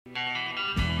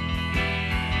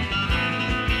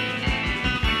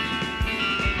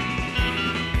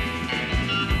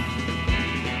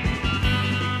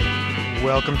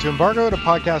Welcome to Embargoed, a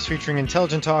podcast featuring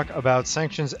intelligent talk about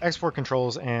sanctions, export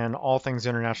controls, and all things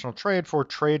international trade for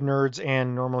trade nerds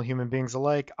and normal human beings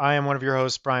alike. I am one of your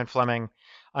hosts, Brian Fleming.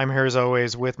 I'm here as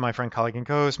always with my friend, colleague, and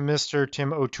co-host, Mr.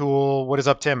 Tim O'Toole. What is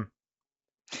up, Tim?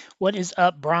 What is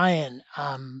up, Brian?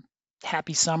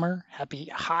 Happy summer, happy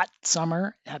hot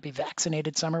summer, happy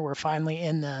vaccinated summer. We're finally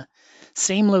in the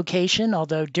same location,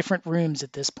 although different rooms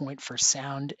at this point for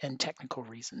sound and technical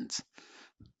reasons.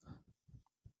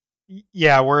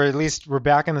 Yeah, we're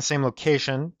back in the same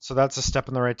location, so that's a step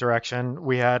in the right direction.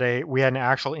 We had an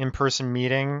actual in-person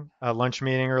meeting, a lunch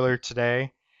meeting earlier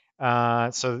today,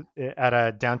 at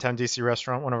a downtown DC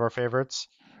restaurant, one of our favorites.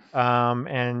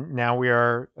 And now we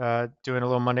are doing a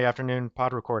little Monday afternoon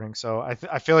pod recording. So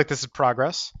I feel like this is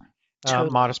progress, Totally,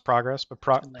 modest progress, but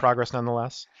totally. progress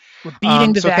nonetheless. We're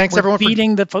beating So thanks we're everyone for.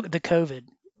 beating the COVID.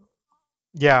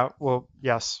 Yeah, well,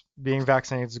 yes, being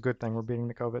vaccinated is a good thing. We're beating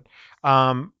the COVID.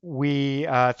 We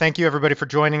thank you everybody for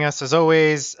joining us as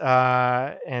always,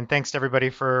 and thanks to everybody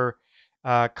for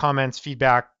comments,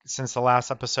 feedback since the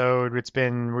last episode. We've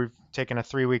taken a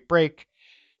 3-week break,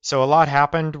 so a lot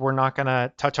happened. We're not going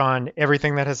to touch on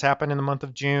everything that has happened in the month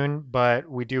of June, but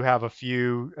we do have a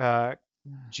few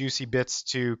juicy bits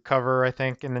to cover, I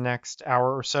think, in the next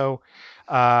hour or so.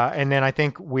 And then I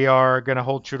think we are going to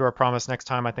hold true to our promise next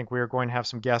time. I think we are going to have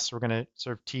some guests. We're going to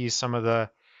sort of tease some of the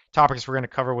topics we're going to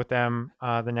cover with them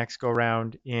the next go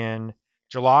round in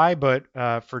July. But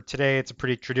for today, it's a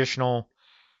pretty traditional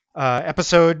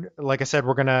episode. Like I said,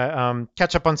 we're going to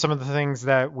catch up on some of the things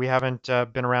that we haven't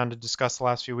been around to discuss the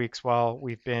last few weeks while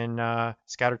we've been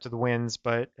scattered to the winds.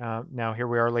 But now here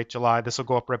we are, late July. This will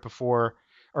go up right before,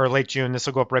 or late June. This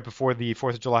will go up right before the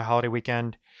 4th of July holiday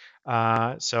weekend.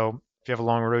 So if you have a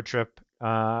long road trip,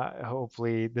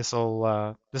 hopefully this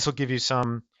will give you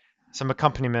some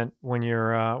accompaniment when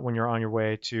you're on your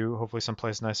way to hopefully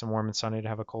someplace nice and warm and sunny to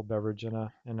have a cold beverage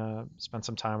and spend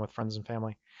some time with friends and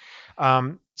family.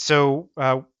 So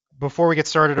before we get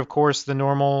started, of course, the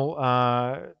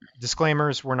normal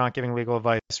disclaimers: we're not giving legal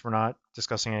advice, we're not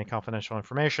discussing any confidential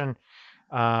information.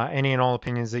 Any and all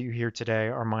opinions that you hear today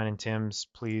are mine and Tim's.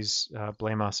 Please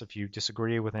blame us if you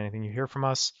disagree with anything you hear from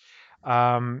us.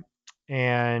 Um,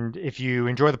 and if you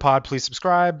enjoy the pod, please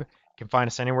subscribe. You can find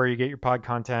us anywhere you get your pod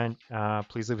content.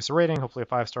 Please leave us a rating, hopefully a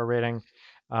 5-star rating.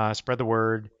 Spread the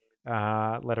word.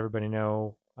 Let everybody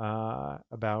know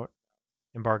about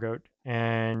Embargoed.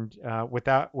 And with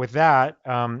that,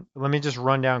 let me just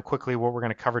run down quickly what we're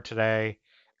going to cover today,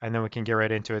 and then we can get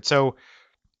right into it. So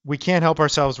we can't help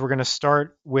ourselves. We're going to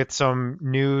start with some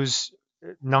news,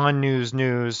 non-news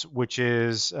news, which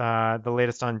is the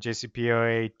latest on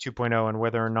JCPOA 2.0 and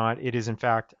whether or not it is in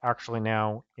fact actually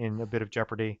now in a bit of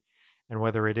jeopardy, and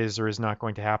whether it is or is not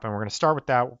going to happen. We're going to start with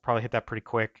that. We'll probably hit that pretty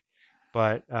quick,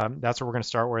 but that's what we're going to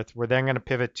start with. We're then going to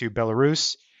pivot to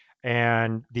Belarus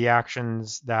and the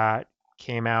actions that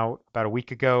came out about a week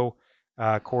ago,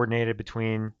 coordinated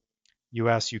between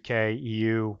US, UK,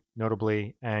 EU,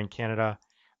 notably, and Canada,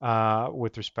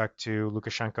 with respect to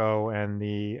Lukashenko and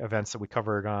the events that we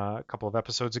covered a couple of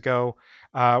episodes ago.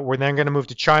 We're then going to move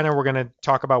to China. We're going to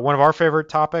talk about one of our favorite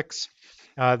topics,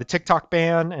 the TikTok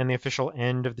ban and the official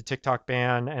end of the TikTok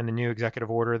ban and the new executive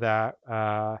order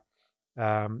that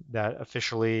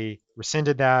officially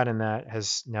rescinded that and that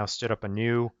has now stood up a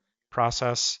new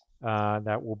process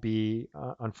that will be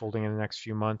unfolding in the next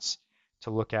few months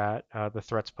to look at the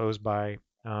threats posed by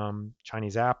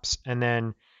Chinese apps. And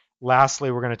then lastly,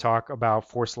 we're going to talk about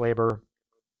forced labor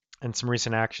and some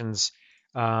recent actions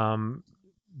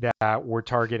that were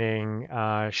targeting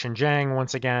Xinjiang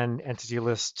once again, entity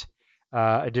list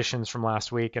additions from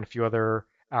last week, and a few other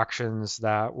actions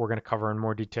that we're going to cover in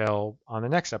more detail on the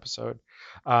next episode.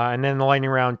 And then the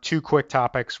lightning round, 2 quick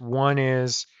topics. One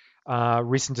is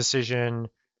recent decision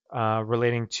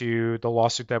relating to the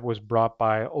lawsuit that was brought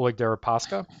by Oleg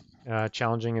Deripaska,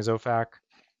 challenging his OFAC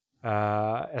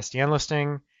SDN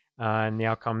listing and the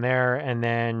outcome there. And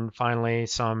then finally,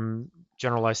 some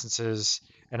general licenses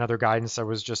and other guidance that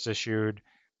was just issued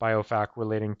by OFAC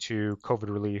relating to COVID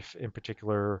relief, in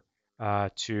particular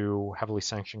to heavily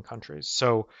sanctioned countries.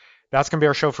 So that's going to be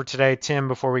our show for today. Tim,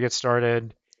 before we get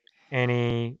started,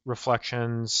 any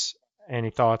reflections, any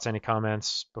thoughts, any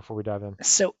comments before we dive in?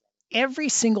 So every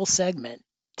single segment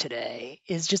today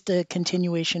is just a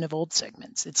continuation of old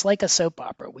segments. It's like a soap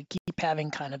opera. We keep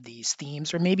having kind of these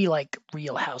themes, or maybe like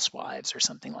Real Housewives or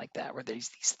something like that, where there's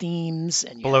these themes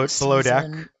and you have a Below deck.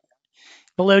 season.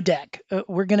 below deck.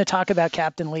 We're going to talk about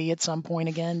Captain Lee at some point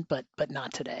again, but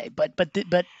not today.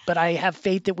 But I have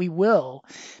faith that we will,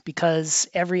 because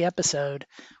every episode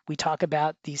we talk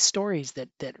about these stories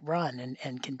that run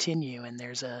and continue, and there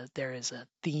is a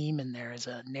theme and there is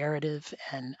a narrative,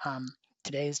 and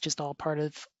today is just all part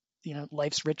of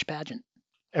life's rich pageant.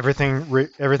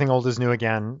 Everything old is new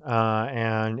again,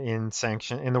 and in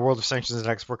the world of sanctions and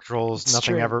export controls, It's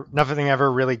true. nothing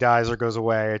ever really dies or goes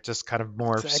away. It just kind of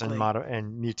morphs and Exactly.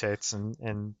 mutates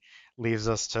and leaves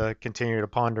us to continue to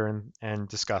ponder and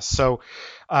discuss. So,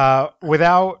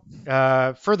 without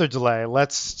further delay,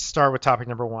 let's start with topic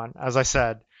number one. As I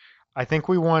said, I think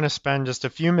we want to spend just a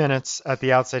few minutes at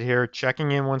the outset here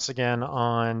checking in once again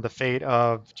on the fate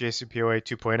of JCPOA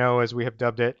 2.0, as we have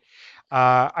dubbed it.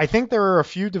 I think there are a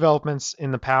few developments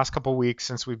in the past couple weeks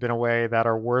since we've been away that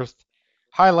are worth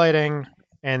highlighting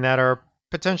and that are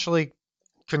potentially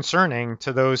concerning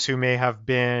to those who may have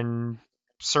been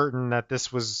certain that this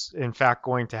was in fact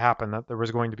going to happen, that there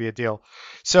was going to be a deal.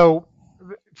 So,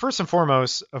 first and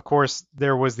foremost, of course,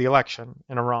 there was the election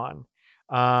in Iran,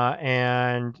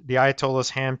 and the Ayatollah's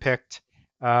handpicked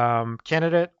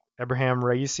candidate, Ebrahim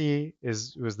Raisi,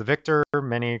 was the victor.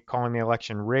 Many calling the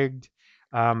election rigged.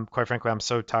 Quite frankly, I'm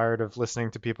so tired of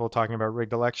listening to people talking about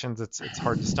rigged elections. It's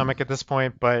hard to stomach at this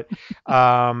point. But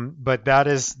that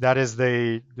is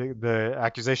the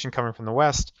accusation coming from the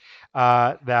West,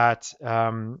 that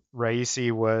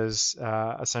Raisi was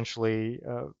essentially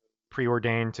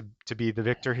preordained to be the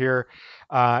victor here.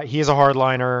 He is a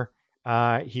hardliner.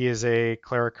 He is a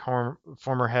cleric,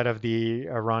 former head of the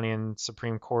Iranian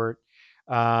Supreme Court,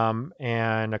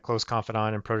 and a close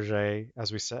confidant and protege,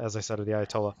 as I said, of the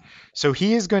Ayatollah. So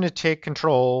he is going to take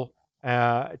control,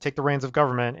 take the reins of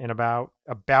government in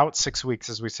about 6 weeks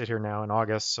as we sit here now in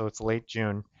August. So it's late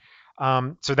June.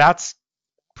 So that's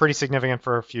pretty significant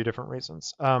for a few different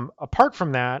reasons. Apart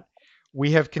from that,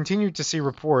 we have continued to see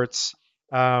reports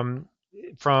um,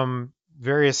 from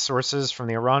various sources, from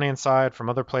the Iranian side, from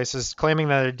other places, claiming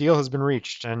that a deal has been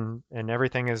reached and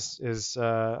everything is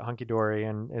hunky dory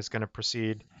and is going to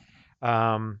proceed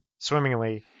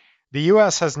swimmingly. The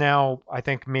U.S. has now, I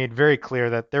think, made very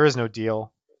clear that there is no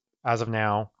deal as of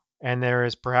now, and there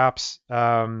is perhaps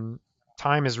time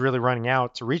is really running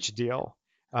out to reach a deal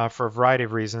for a variety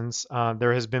of reasons.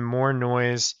 There has been more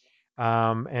noise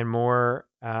and more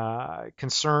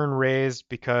concern raised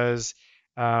because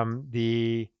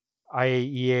the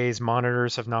IAEA's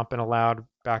monitors have not been allowed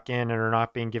back in and are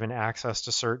not being given access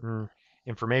to certain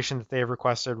information that they have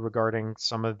requested regarding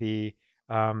some of the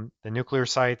nuclear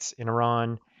sites in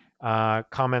Iran.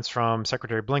 Comments from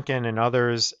Secretary Blinken and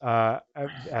others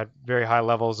at very high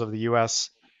levels of the U.S.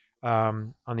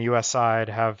 On the U.S. side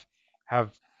have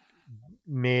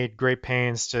made great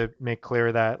pains to make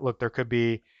clear that, look, there could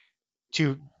be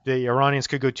the Iranians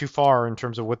could go too far in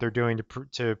terms of what they're doing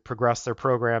to progress their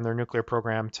program, their nuclear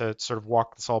program, to sort of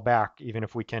walk this all back, even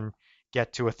if we can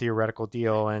get to a theoretical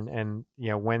deal. And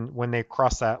when they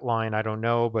cross that line, I don't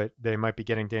know, but they might be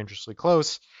getting dangerously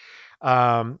close.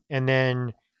 And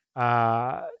then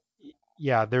uh,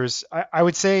 yeah, there's I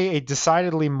would say a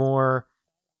decidedly more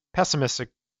pessimistic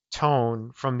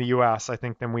tone from the U.S. I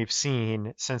think than we've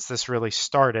seen since this really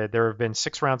started. There have been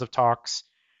 6 rounds of talks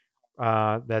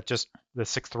that just the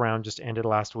sixth round just ended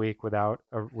last week without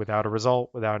a result,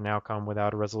 without an outcome,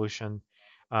 without a resolution.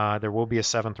 There will be a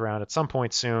seventh round at some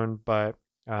point soon, but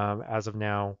as of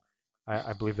now,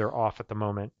 I believe they're off at the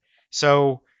moment.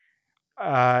 So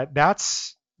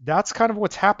that's kind of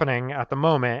what's happening at the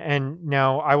moment. And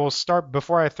now I will start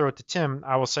before I throw it to Tim.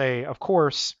 I will say, of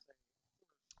course,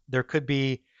 there could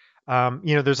be,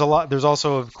 there's a lot. There's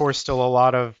also, of course, still a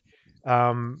lot of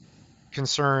um,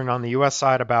 concern on the U.S.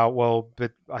 side about, well,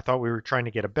 but I thought we were trying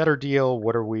to get a better deal.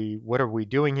 What are we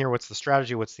doing here? What's the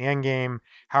strategy? What's the end game?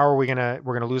 How are we're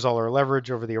gonna lose all our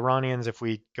leverage over the Iranians if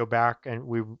we go back and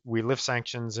we lift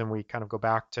sanctions and we kind of go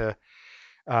back to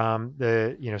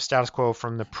the status quo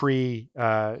from the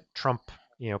pre-Trump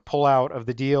pullout of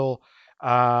the deal.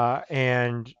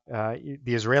 And the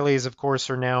Israelis, of course,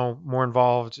 are now more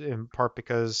involved in part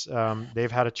because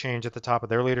they've had a change at the top of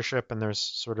their leadership, and there's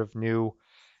sort of new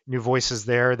voices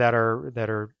there that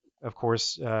are of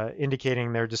course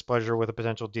indicating their displeasure with a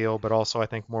potential deal, but also I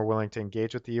think more willing to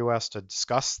engage with the U.S. to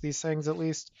discuss these things at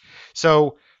least.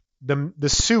 So the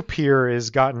soup here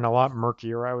has gotten a lot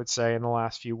murkier, I would say, in the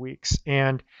last few weeks.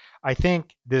 And I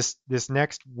think this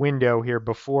next window here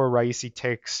before Raisi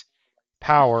takes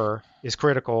power is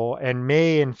critical and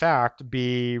may in fact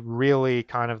be really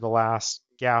kind of the last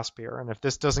gasp here. And if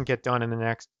this doesn't get done in the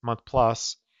next month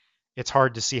plus, it's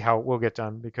hard to see how it will get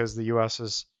done because the U.S.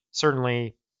 is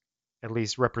certainly at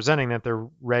least representing that they're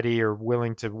ready or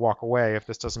willing to walk away if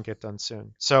this doesn't get done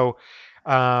soon. So,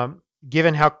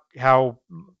 given how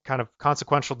kind of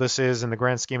consequential this is in the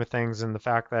grand scheme of things, and the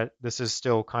fact that this is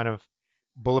still kind of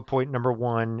bullet point number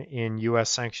one in U.S.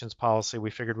 sanctions policy, we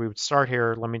figured we would start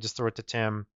here. Let me just throw it to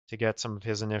Tim to get some of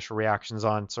his initial reactions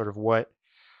on sort of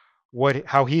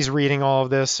how he's reading all of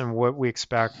this and what we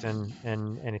expect, and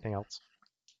anything else.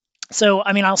 So,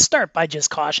 I mean, I'll start by just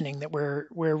cautioning that we're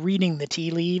reading the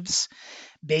tea leaves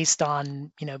based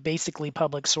on, basically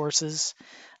public sources.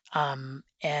 But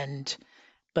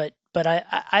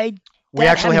we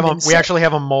actually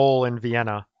have a mole in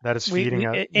Vienna that is feeding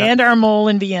us, and our mole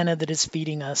in Vienna that is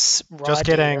feeding us raw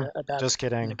data about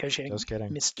negotiating. Just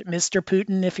kidding. Mr.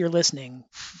 Putin, if you're listening,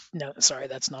 no, sorry,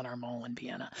 that's not our mole in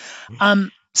Vienna.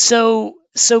 So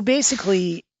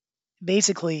basically,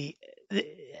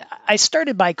 I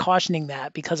started by cautioning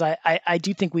that because I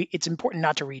do think it's important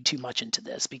not to read too much into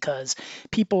this, because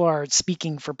people are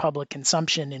speaking for public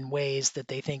consumption in ways that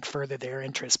they think further their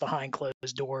interests behind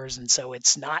closed doors. And so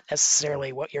it's not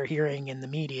necessarily what you're hearing in the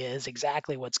media is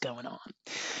exactly what's going on.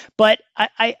 But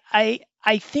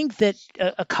I think that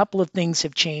a couple of things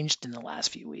have changed in the last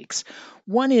few weeks.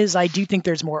 One is I do think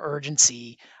there's more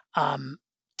urgency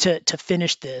to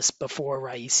finish this before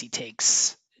Raisi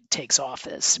takes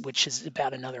office, which is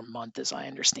about another month, as I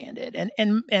understand it.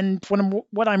 And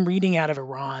what I'm reading out of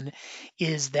Iran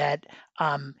is that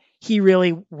he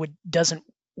really doesn't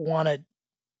want to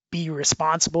be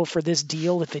responsible for this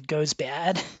deal if it goes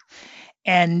bad.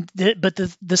 But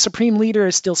the Supreme Leader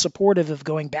is still supportive of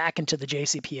going back into the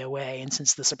JCPOA. And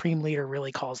since the Supreme Leader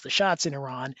really calls the shots in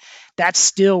Iran, that's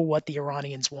still what the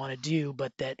Iranians want to do,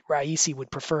 but that Raisi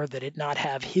would prefer that it not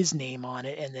have his name on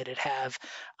it and that it have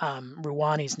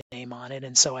Rouhani's name on it.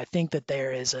 And so I think that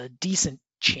there is a decent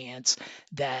chance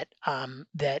that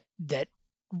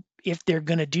if they're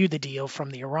going to do the deal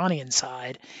from the Iranian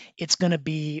side, it's going to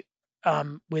be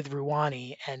with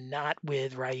Rouhani and not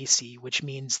with Raisi, which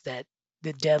means that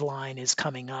the deadline is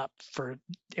coming up for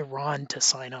Iran to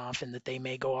sign off, and that they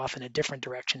may go off in a different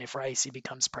direction if Raisi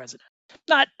becomes president.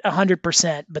 Not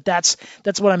 100%, but that's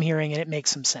what I'm hearing, and it makes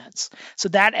some sense. So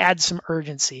that adds some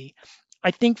urgency.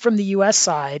 I think from the U.S.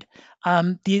 side,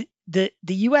 the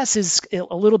U.S. is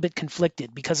a little bit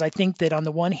conflicted, because I think that on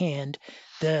the one hand,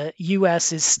 the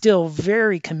U.S. is still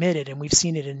very committed, and we've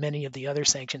seen it in many of the other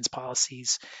sanctions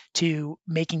policies, to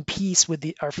making peace with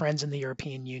our friends in the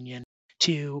European Union,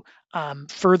 to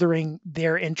furthering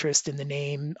their interest in the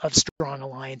name of strong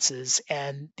alliances.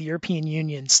 And the European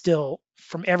Union still,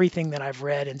 from everything that I've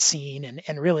read and seen,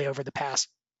 and really over the past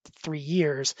 3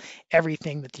 years,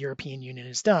 everything that the European Union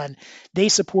has done, they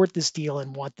support this deal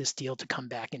and want this deal to come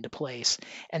back into place.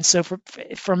 And so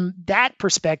from that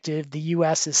perspective, the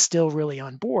U.S. is still really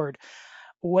on board.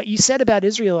 What you said about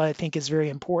Israel, I think, is very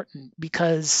important,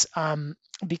 because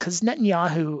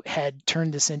Netanyahu had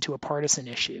turned this into a partisan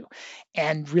issue.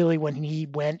 And really, when he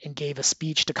went and gave a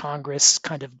speech to Congress,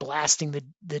 kind of blasting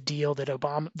the deal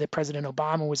that President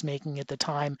Obama was making at the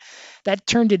time, that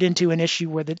turned it into an issue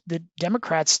where the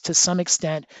Democrats, to some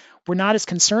extent, were not as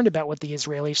concerned about what the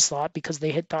Israelis thought, because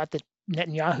they had thought that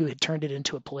Netanyahu had turned it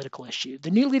into a political issue.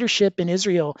 The new leadership in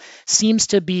Israel seems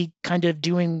to be kind of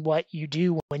doing what you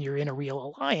do when you're in a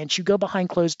real alliance. You go behind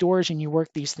closed doors and you work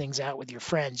these things out with your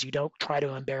friends. You don't try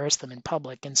to embarrass them in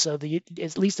public. And so,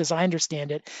 at least as I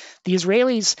understand it, the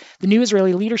new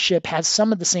Israeli leadership has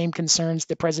some of the same concerns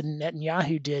that President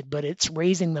Netanyahu did, but it's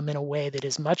raising them in a way that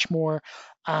is much more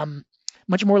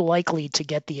likely to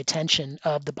get the attention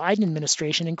of the Biden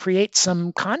administration and create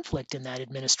some conflict in that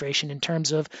administration in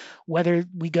terms of whether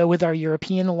we go with our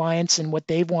European alliance and what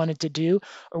they've wanted to do,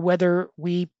 or whether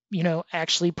we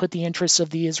actually put the interests of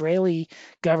the Israeli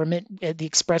government, the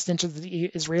expressed interests of the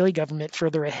Israeli government,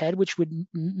 further ahead, which would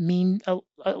mean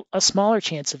a smaller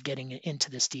chance of getting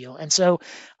into this deal. And so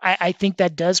I think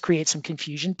that does create some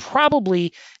confusion,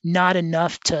 probably not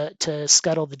enough to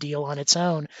scuttle the deal on its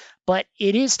own, but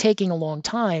it is taking a long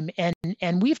time.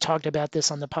 And we've talked about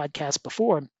this on the podcast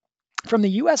before. From the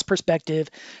U.S. perspective,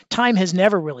 time has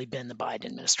never really been the Biden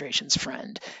administration's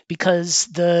friend, because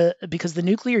the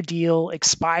nuclear deal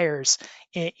expires.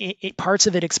 Parts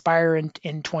of it expire in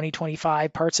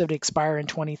 2025, parts of it expire in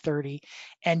 2030,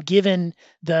 and given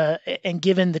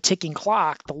the ticking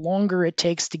clock, the longer it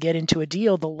takes to get into a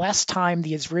deal, the less time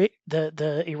the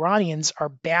Iranians are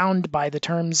bound by the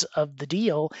terms of the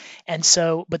deal. And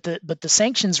so, but the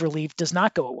sanctions relief does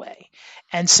not go away.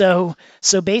 And so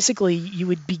basically, you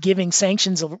would be giving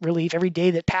sanctions relief every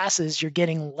day that passes. You're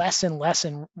getting less and less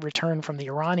in return from the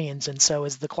Iranians. And so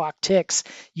as the clock ticks,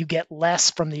 you get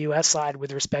less from the U.S. side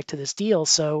with respect to this deal.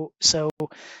 So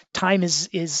time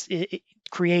it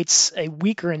creates a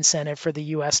weaker incentive for the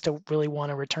U.S. to really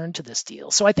want to return to this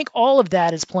deal. So I think all of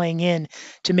that is playing in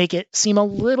to make it seem a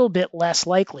little bit less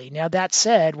likely. Now, that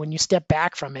said, when you step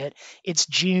back from it, it's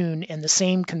June, and the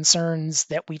same concerns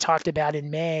that we talked about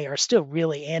in May are still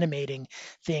really animating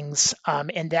things.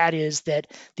 And that is that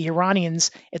the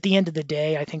Iranians, at the end of the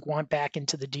day, I think want back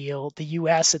into the deal. The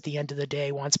U.S. at the end of the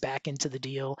day wants back into the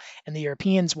deal, and the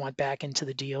Europeans want back into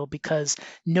the deal because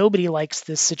nobody likes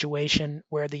this situation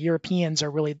where the Europeans are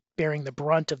really bearing the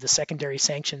brunt of the secondary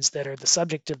sanctions that are the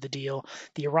subject of the deal.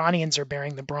 The Iranians are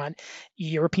bearing the brunt.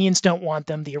 Europeans don't want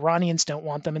them. The Iranians don't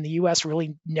want them. And the U.S.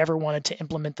 really never wanted to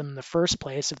implement them in the first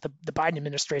place. If the Biden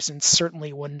administration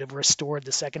certainly wouldn't have restored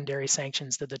the secondary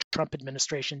sanctions that the Trump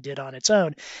administration did on its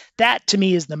own. That, to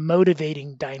me, is the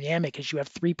motivating dynamic, is you have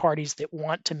three parties that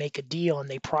want to make a deal, and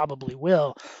they probably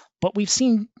will. But we've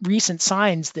seen recent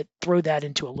signs that throw that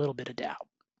into a little bit of doubt.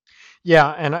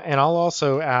 Yeah, and I'll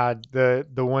also add the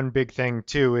one big thing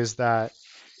too is that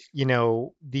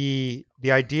the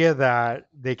idea that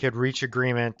they could reach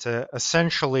agreement to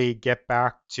essentially get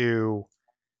back to,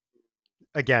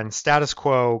 again, status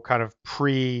quo, kind of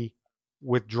pre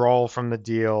withdrawal from the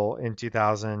deal in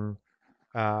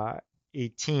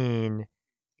 2018.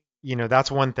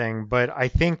 That's one thing, but I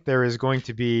think there is going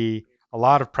to be a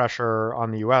lot of pressure on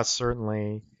the US,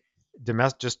 certainly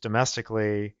just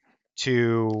domestically,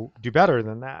 to do better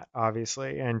than that,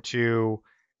 obviously, and to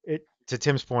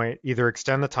Tim's point, either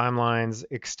extend the timelines,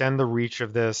 extend the reach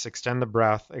of this, extend the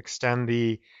breadth, extend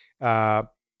uh,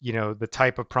 the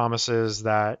type of promises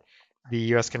that the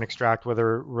U.S. can extract,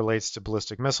 whether it relates to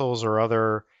ballistic missiles or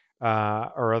other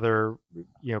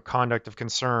conduct of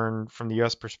concern from the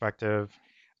U.S. perspective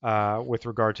with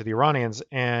regard to the Iranians.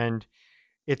 And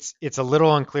it's a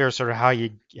little unclear sort of how you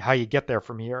get there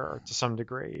from here to some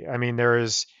degree. I mean, there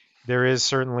is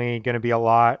certainly going to be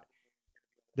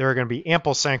there are going to be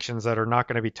ample sanctions that are not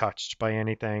going to be touched by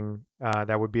anything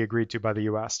that would be agreed to by the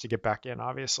U.S. to get back in.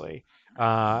 Obviously,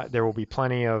 there will be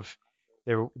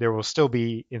there will still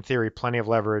be, in theory, plenty of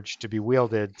leverage to be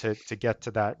wielded to get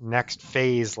to that next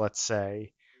phase. Let's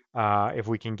say, if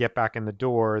we can get back in the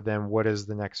door, then what does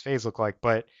the next phase look like?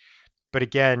 But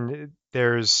again,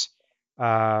 there's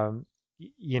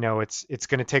it's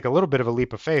going to take a little bit of a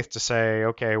leap of faith to say,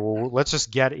 okay, well, let's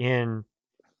just get in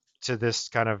to this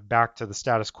kind of back to the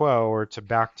status quo, or to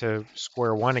back to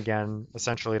square one again,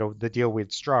 essentially to the deal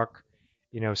we'd struck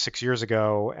 6 years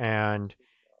ago, and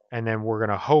then we're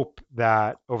going to hope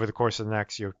that over the course of the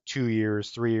next 2 years,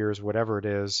 3 years, whatever it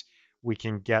is, we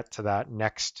can get to that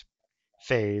next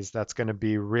phase that's going to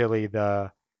be really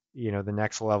the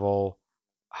next level,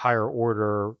 higher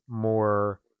order,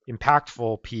 more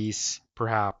impactful piece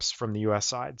perhaps from the US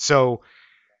side. So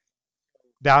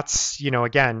that's,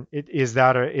 again, is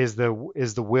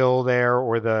the will there,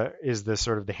 or is the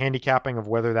sort of the handicapping of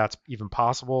whether that's even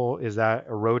possible? Is that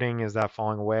eroding? Is that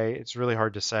falling away? It's really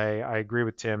hard to say. I agree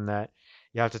with Tim that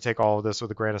you have to take all of this with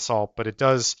a grain of salt, but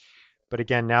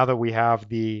again, now that we have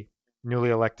the newly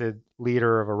elected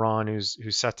leader of Iran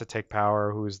who's set to take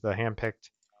power, who's the handpicked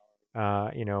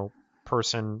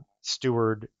person,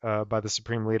 steward by the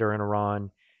supreme leader in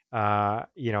Iran,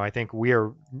 I think we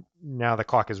are now, the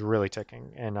clock is really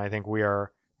ticking, and I think we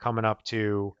are coming up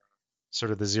to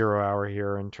sort of the 0 hour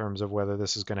here in terms of whether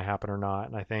this is going to happen or not.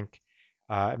 And I think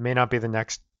it may not be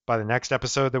by the next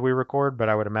episode that we record, but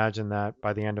I would imagine that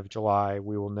by the end of July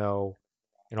we will know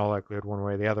in all likelihood, one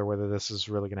way or the other, whether this is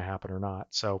really going to happen or not.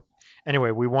 So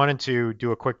anyway, we wanted to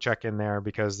do a quick check in there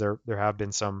because there have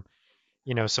been some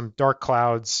dark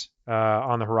clouds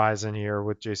on the horizon here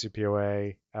with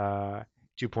JCPOA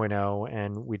 2.0,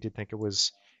 and we did think it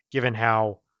was, given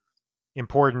how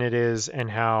important it is and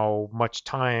how much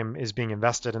time is being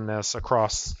invested in this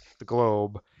across the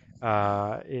globe,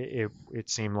 it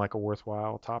seemed like a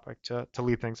worthwhile topic to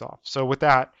lead things off. So with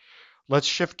that, let's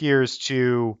shift gears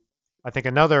to, I think,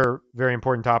 another very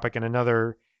important topic, and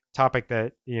another topic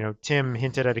that Tim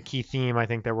hinted at a key theme I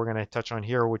think that we're going to touch on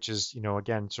here, which is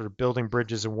again sort of building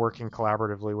bridges and working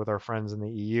collaboratively with our friends in the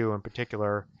EU in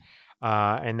particular,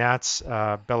 and that's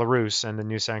Belarus and the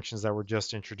new sanctions that were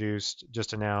just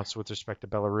announced with respect to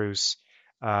Belarus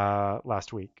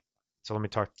last week. So let me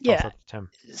toss Yeah. that to Tim.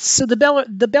 So the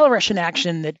Belarusian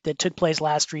action that took place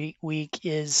last week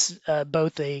is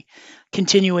both a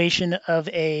continuation of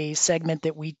a segment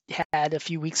that we had a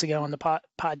few weeks ago on the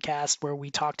podcast, where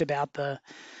we talked about the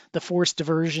forced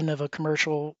diversion of a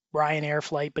commercial Ryanair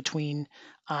flight between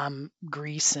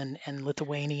Greece and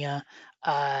Lithuania.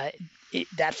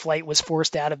 that flight was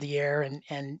forced out of the air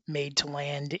and made to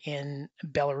land in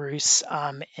Belarus,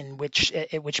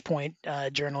 at which point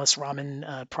journalist Roman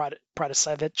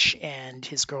Protasevich and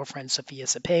his girlfriend Sofia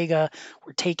Sapega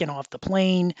were taken off the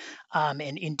plane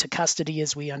and into custody,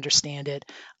 as we understand it.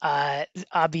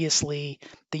 Obviously,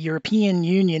 the European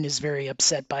Union is very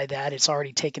upset by that. It's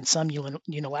already taken some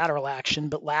unilateral action,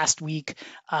 but last week,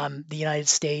 the United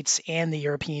States and the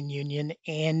European Union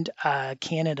and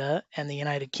Canada and the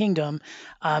United Kingdom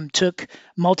took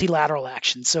multilateral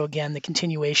action. So again, the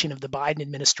continuation of the Biden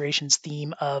administration's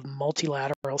theme of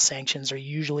multilateral sanctions are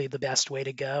usually the best way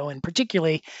to go, and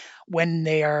particularly when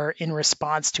they are in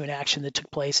response to an action that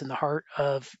took place in the heart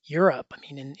of Europe.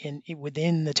 I mean,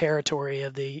 within the territory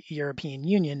of the European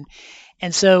Union,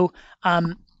 and so.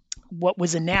 What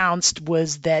was announced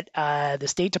was that the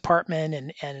State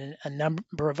Department and a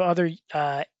number of other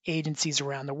agencies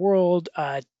around the world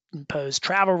imposed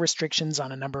travel restrictions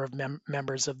on a number of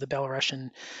members of the Belarusian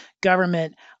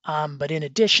government. But in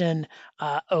addition,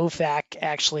 OFAC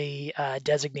actually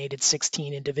designated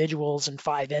 16 individuals and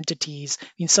 5 entities. I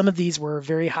mean, some of these were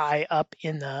very high up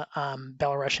in the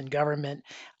Belarusian government.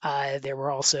 There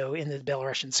were also in the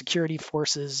Belarusian security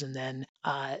forces, and then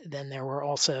there were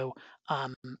also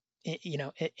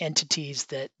entities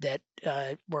that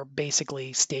were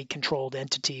basically state-controlled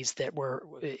entities that were,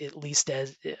 at least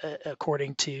as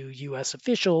according to U.S.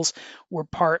 officials, were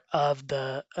part of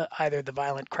the either the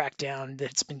violent crackdown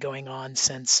that's been going on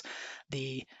since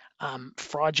the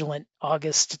fraudulent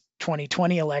August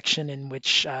 2020 election, in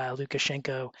which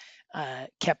Lukashenko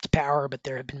kept power, but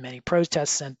there have been many protests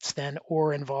since then,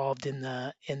 or involved in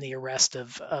the arrest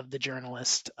of the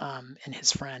journalist and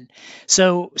his friend.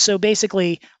 So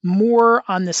basically, more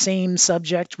on the same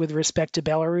subject with respect to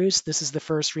Belarus. This is the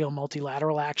first real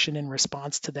multilateral action in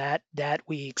response to that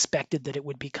we expected that it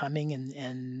would be coming,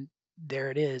 and there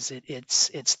it is.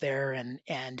 It's there,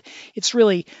 and it's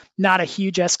really not a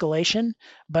huge escalation.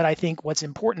 But I think what's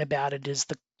important about it is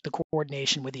the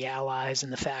coordination with the allies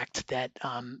and the fact that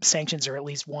sanctions are at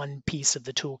least one piece of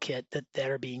the toolkit that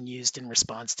are being used in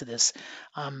response to this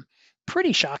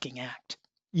pretty shocking act.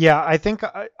 Yeah, I think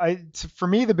for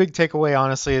me the big takeaway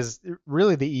honestly is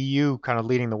really the EU kind of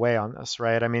leading the way on this,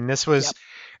 right? I mean, this was, Yep.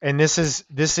 and this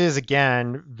is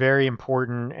again very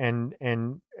important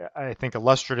and I think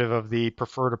illustrative of the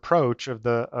preferred approach of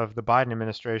the Biden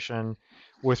administration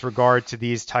with regard to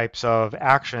these types of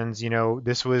actions.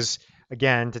 This was,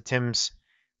 again, to Tim's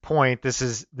point, this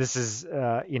is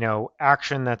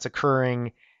action that's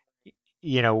occurring,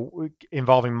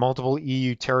 involving multiple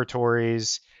EU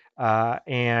territories.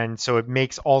 And so it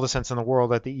makes all the sense in the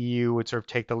world that the EU would sort of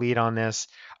take the lead on this.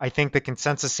 I think the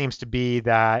consensus seems to be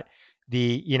that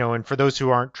and for those who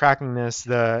aren't tracking this,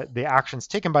 the actions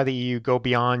taken by the EU go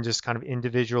beyond just kind of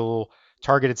individual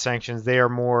targeted sanctions. They are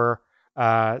more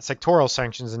sectoral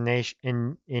sanctions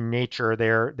in nature.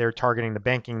 They're targeting the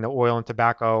banking, the oil and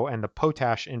tobacco, and the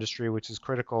potash industry, which is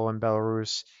critical in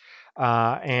Belarus.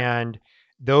 Yep. And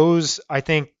those, I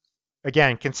think,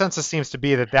 again, consensus seems to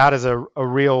be that is a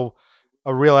real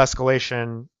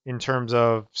escalation in terms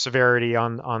of severity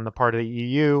on the part of the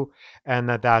EU, and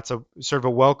that's a sort of a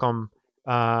welcome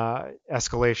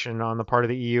escalation on the part of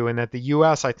the EU, and that the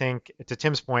U.S., I think, to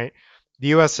Tim's point, the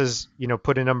U.S. has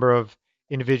put a number of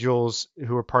individuals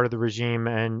who are part of the regime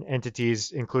and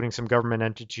entities, including some government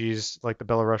entities like the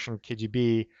Belarusian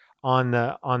KGB, on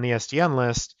the SDN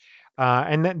list.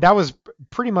 And that was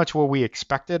pretty much what we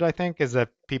expected, I think, is that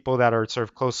people that are sort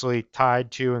of closely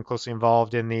tied to and closely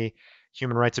involved in the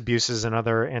human rights abuses and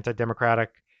other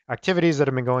anti-democratic activities that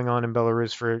have been going on in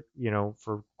Belarus for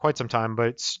quite some time,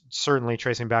 but certainly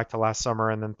tracing back to last summer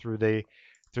and then through the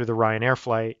Ryanair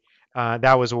flight.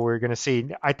 That was what we were going to see.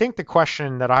 I think the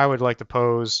question that I would like to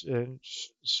pose,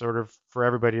 sort of for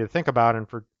everybody to think about, and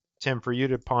for Tim, for you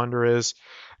to ponder, is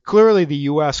clearly the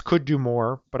U.S. could do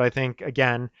more, but I think,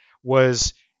 again,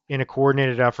 was in a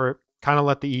coordinated effort, kind of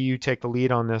let the EU take the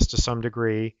lead on this to some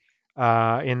degree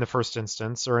in the first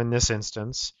instance, or in this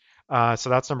instance. So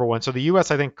that's number one. So the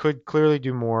U.S. I think could clearly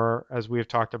do more, as we have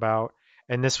talked about,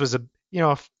 and this was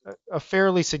a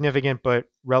fairly significant but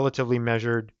relatively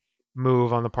measured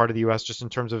move on the part of the U.S. just in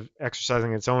terms of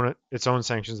exercising its own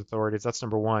sanctions authorities. That's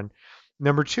number one.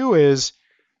 Number two is,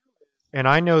 and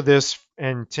I know this,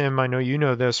 and Tim, I know you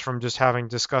know this from just having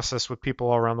discussed this with people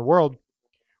all around the world.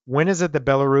 When is it that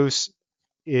Belarus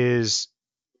is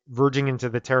verging into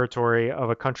the territory of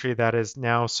a country that is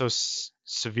now so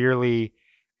severely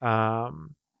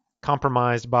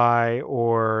compromised by,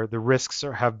 or the risks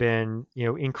have been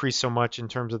increased so much in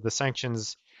terms of the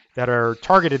sanctions that are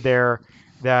targeted there,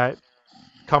 that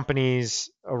companies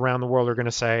around the world are going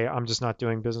to say, I'm just not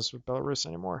doing business with Belarus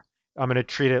anymore. I'm going to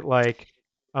treat it like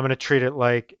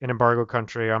an embargo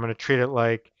country. I'm going to treat it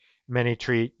like many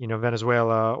treat,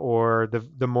 Venezuela or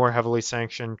the more heavily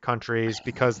sanctioned countries,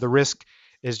 because the risk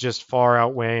is just far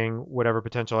outweighing whatever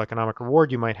potential economic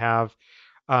reward you might have.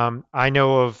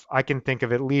 I can think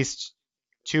of at least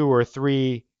two or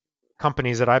three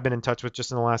companies that I've been in touch with just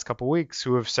in the last couple of weeks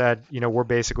who have said, we're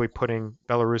basically putting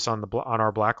Belarus on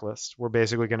our blacklist. We're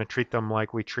basically going to treat them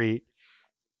like we treat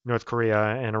North Korea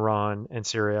and Iran and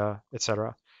Syria, et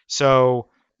cetera. So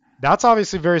that's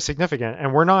obviously very significant,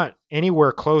 and we're not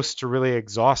anywhere close to really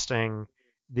exhausting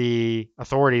the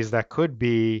authorities that could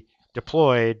be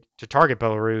deployed to target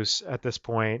Belarus at this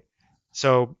point.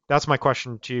 So that's my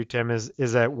question to you, Tim: is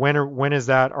that when is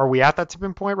that? Are we at that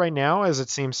tipping point right now, as it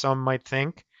seems some might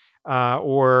think,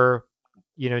 or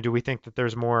do we think that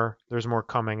there's more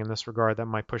coming in this regard that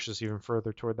might push us even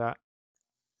further toward that?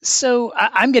 So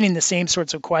I'm getting the same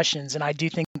sorts of questions, and I do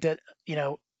think that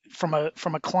from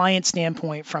a client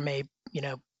standpoint, from a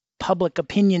public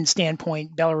opinion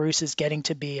standpoint, Belarus is getting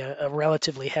to be a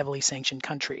relatively heavily sanctioned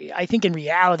country. I think in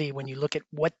reality, when you look at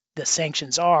what the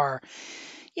sanctions are,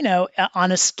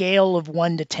 on a scale of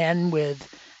 1 to 10,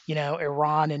 with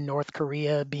Iran and North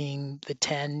Korea being the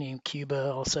 10, and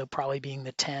Cuba also probably being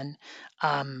the 10,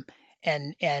 um,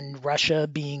 and Russia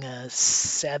being a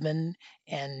 7,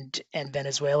 and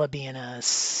Venezuela being a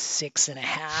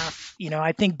 6.5.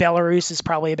 I think Belarus is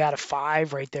probably about a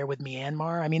 5, right there with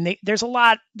Myanmar. I mean, there's a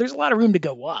lot of room to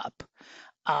go up.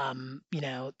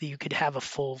 You could have a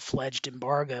full-fledged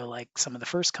embargo like some of the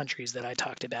first countries that I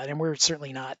talked about, and we're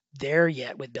certainly not there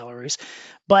yet with Belarus,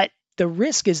 but the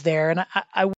risk is there. And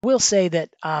I will say that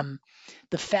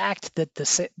the fact that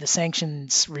the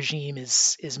sanctions regime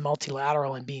is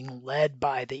multilateral and being led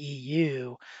by the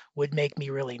EU would make me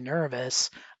really nervous.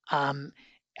 Um,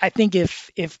 I think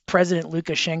if President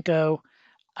Lukashenko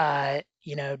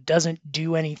doesn't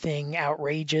do anything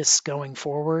outrageous going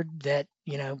forward, that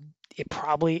it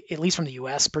probably, at least from the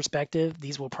U.S. perspective,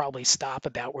 these will probably stop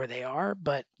about where they are.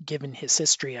 But given his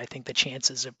history, I think the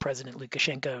chances of President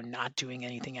Lukashenko not doing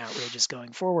anything outrageous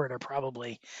going forward are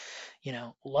probably,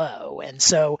 low. And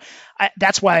so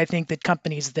that's why I think that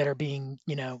companies that are being,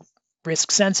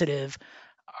 risk sensitive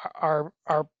are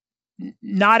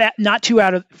not too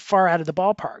far out of the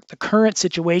ballpark. The current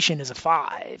situation is a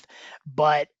 5,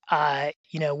 but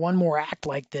one more act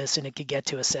like this and it could get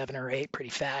to a 7 or 8 pretty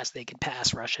fast. They could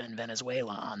pass Russia and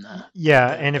Venezuela on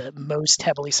Yeah, the most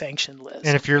heavily sanctioned and list.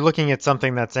 if you're looking at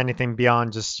something that's anything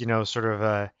beyond just sort of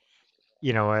a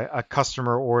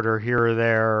customer order here or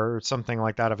there or something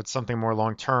like that, if it's something more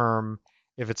long term,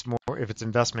 if it's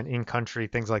investment in country,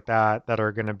 things like that that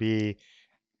are going to be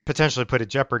potentially put in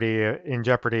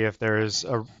jeopardy if there's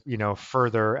a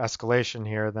further escalation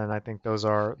here, then I think those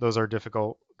are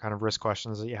difficult kind of risk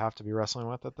questions that you have to be wrestling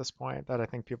with at this point, that I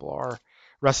think people are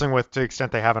wrestling with to the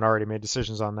extent they haven't already made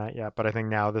decisions on that yet. But I think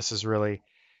now this has really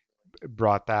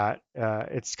brought that,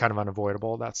 it's kind of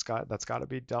unavoidable. That's got to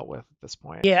be dealt with at this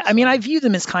point. Yeah, I mean, I So view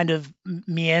them as kind of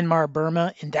Myanmar,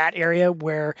 Burma, in that area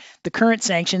where the current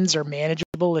sanctions are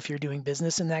manageable if you're doing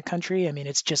business in that country. I mean,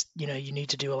 it's just, you need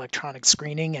to do electronic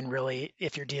screening, and really,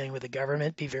 if you're dealing with the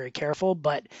government, be very careful,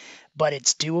 but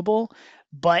it's doable.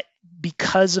 But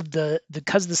because the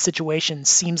situation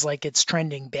seems like it's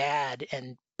trending bad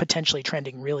and potentially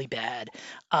trending really bad,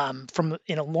 from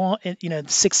in a long,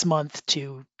 6 month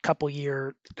to couple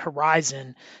year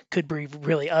horizon could be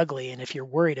really ugly. And if you're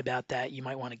worried about that, you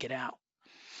might want to get out.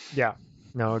 yeah,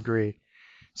 no, agreed.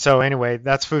 So anyway,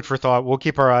 that's food for thought. We'll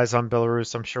keep our eyes on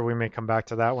Belarus. I'm sure we may come back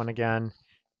to that one again,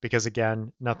 because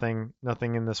again, nothing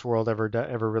in this world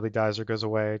ever really dies or goes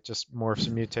away. It just morphs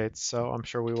and mutates. So I'm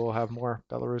sure we will have more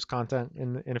Belarus content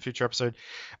in a future episode.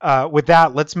 With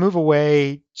that, let's move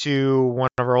away to one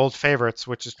of our old favorites,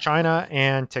 which is China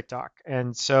and TikTok.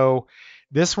 And so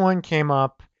this one came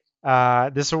up.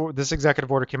 This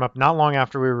executive order came up not long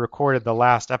after we recorded the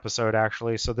last episode,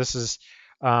 actually. So this is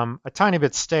a tiny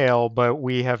bit stale, but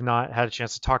we have not had a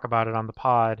chance to talk about it on the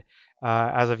pod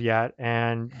as of yet.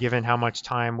 And given how much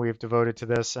time we've devoted to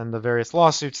this and the various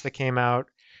lawsuits that came out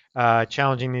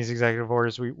challenging these executive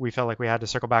orders, we felt like we had to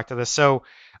circle back to this. So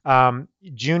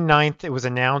June 9th, it was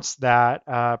announced that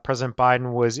President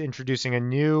Biden was issuing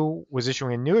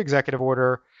a new executive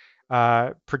order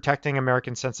protecting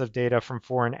American sensitive data from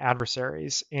foreign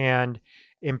adversaries. And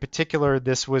in particular,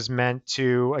 this was meant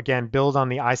to, again, build on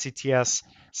the ICTS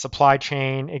supply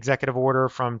chain executive order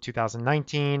from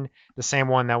 2019, the same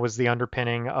one that was the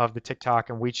underpinning of the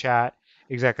TikTok and WeChat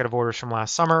executive orders from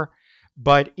last summer.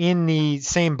 But in the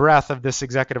same breath of this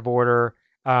executive order,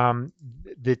 um,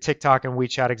 the TikTok and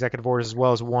WeChat executive orders, as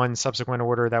well as one subsequent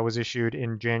order that was issued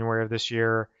in January of this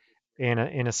year in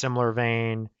a similar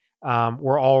vein,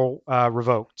 were all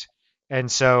revoked.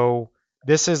 And so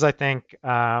this is, I think,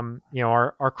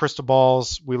 our crystal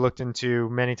balls we looked into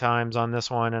many times on this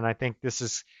one, and I think this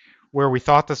is where we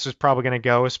thought this was probably going to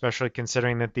go, especially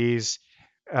considering that these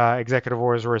executive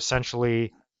orders were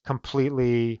essentially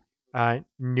completely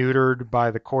neutered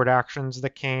by the court actions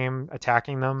that came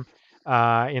attacking them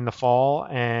in the fall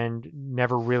and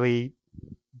never really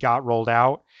got rolled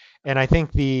out. And I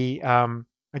think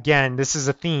again, this is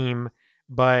a theme,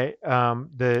 but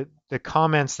the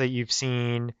comments that you've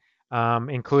seen,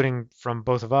 including from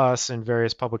both of us in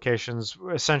various publications,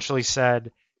 essentially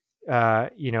said,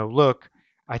 look,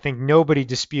 I think nobody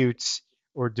disputes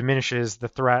or diminishes the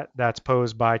threat that's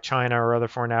posed by China or other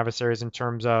foreign adversaries in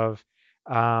terms of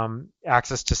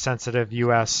access to sensitive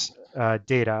U.S.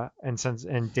 Data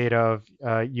and data of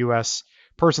U.S.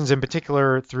 persons in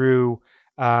particular through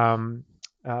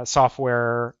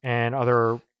software and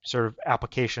other sort of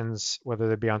applications, whether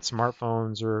they be on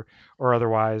smartphones or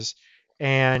otherwise.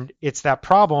 And it's that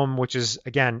problem, which is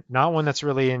again not one that's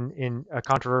really in a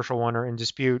controversial one or in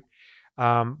dispute,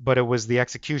 but it was the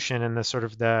execution and the sort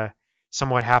of the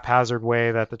somewhat haphazard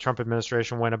way that the Trump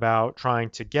administration went about trying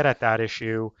to get at that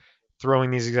issue,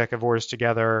 throwing these executive orders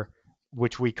together,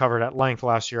 which we covered at length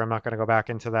last year. I'm not going to go back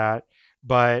into that,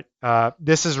 but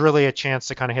this is really a chance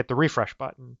to kind of hit the refresh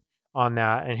button on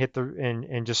that and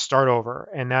and just start over.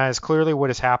 And that is clearly what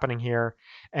is happening here.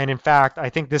 And in fact, I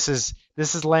think this is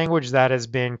language that has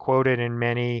been quoted in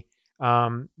many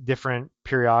different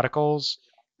periodicals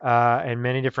and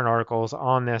many different articles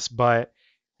on this, but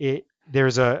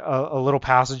there's a little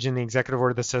passage in the executive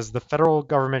order that says the federal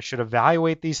government should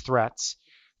evaluate these threats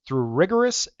through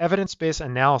rigorous evidence-based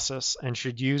analysis and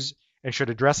should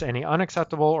address any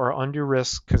unacceptable or undue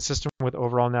risks consistent with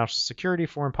overall national security,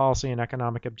 foreign policy, and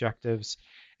economic objectives,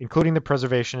 including the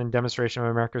preservation and demonstration of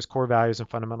America's core values and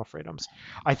fundamental freedoms.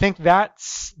 I think that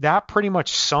pretty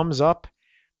much sums up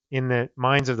in the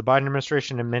minds of the Biden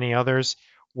administration and many others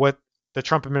what the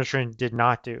Trump administration did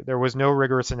not do. There was no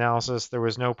rigorous analysis. There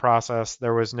was no process.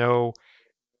 There was no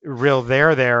real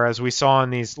there as we saw in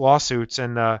these lawsuits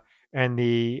and the and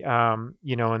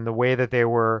the way that they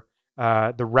were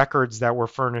the records that were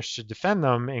furnished to defend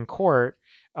them in court.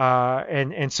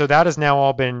 And so that has now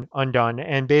all been undone.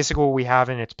 And basically what we have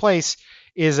in its place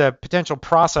is a potential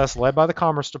process led by the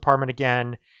Commerce Department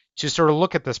again to sort of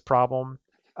look at this problem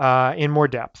in more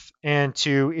depth and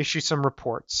to issue some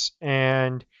reports.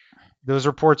 And those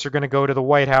reports are going to go to the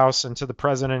White House and to the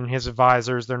president and his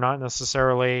advisors. They're not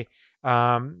necessarily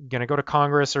going to go to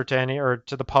Congress or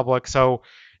to the public. So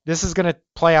this is going to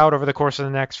play out over the course of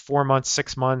the next 4 months,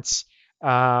 6 months,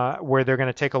 where they're going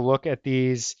to take a look at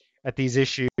these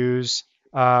issues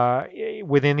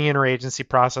within the interagency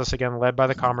process, again led by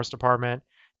the Commerce Department,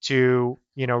 to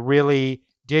really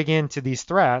dig into these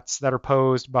threats that are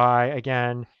posed by,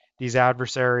 again, these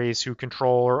adversaries who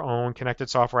control or own connected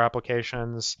software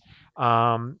applications,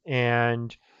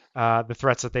 and the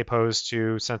threats that they pose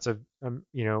to sensitive,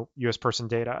 U.S. person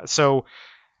data. So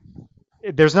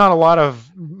there's not a lot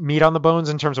of meat on the bones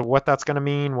in terms of what that's going to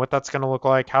mean, what that's going to look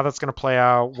like, how that's going to play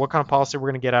out, what kind of policy we're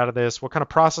going to get out of this, what kind of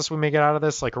process we may get out of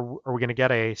this. Like, are we going to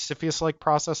get a CFIUS-like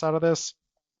process out of this?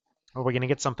 Are we going to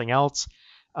get something else?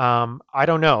 I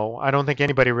don't know. I don't think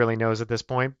anybody really knows at this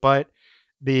point. But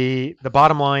the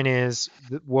bottom line is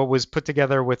what was put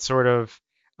together with sort of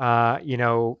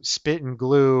spit and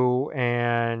glue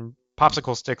and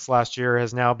popsicle sticks last year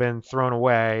has now been thrown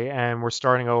away, and we're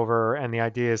starting over. And the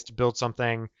idea is to build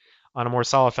something on a more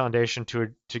solid foundation to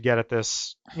get at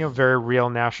this very real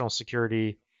national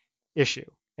security issue.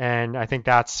 And I think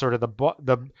that's sort of the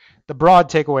broad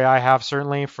takeaway I have,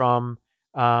 certainly from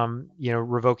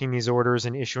revoking these orders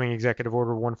and issuing Executive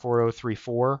Order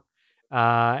 14034.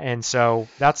 And so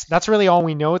that's really all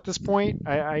we know at this point.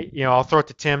 I'll throw it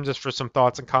to Tim just for some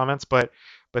thoughts and comments, but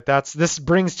this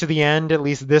brings to the end at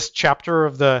least this chapter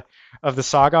of the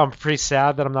saga. I'm pretty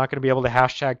sad that I'm not going to be able to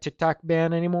hashtag TikTok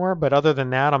ban anymore, but other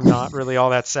than that, I'm not really all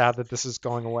that sad that this is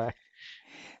going away.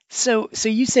 So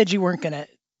you said you weren't going to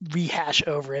rehash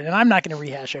over it, and I'm not going to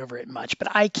rehash over it much, but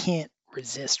I can't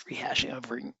resist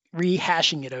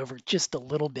rehashing it over just a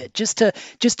little bit, just to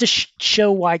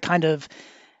show why kind of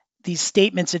these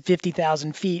statements at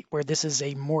 50,000 feet, where this is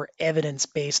a more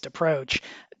evidence-based approach,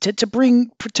 to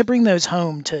bring those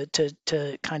home to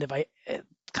kind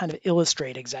of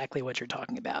illustrate exactly what you're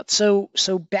talking about. So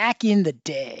back in the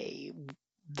day,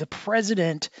 the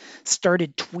president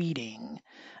started tweeting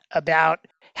about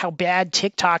how bad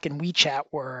TikTok and WeChat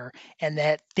were, and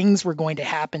that things were going to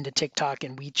happen to TikTok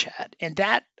and WeChat. And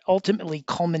that ultimately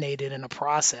culminated in a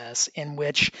process in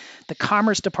which the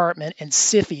Commerce Department and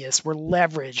CFIUS were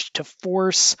leveraged to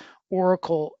force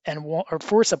Oracle or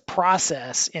force a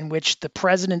process in which the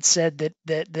president said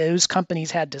that those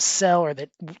companies had to sell, or that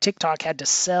TikTok had to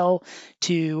sell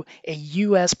to a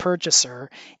U.S. purchaser,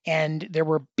 and there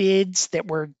were bids that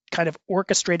were kind of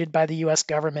orchestrated by the U.S.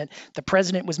 government. The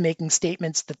president was making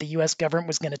statements that the U.S. government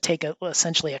was going to take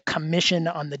essentially a commission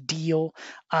on the deal.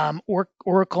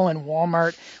 Oracle and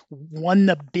Walmart won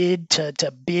the bid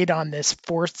to bid on this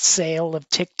forced sale of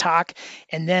TikTok,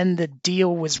 and then the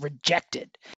deal was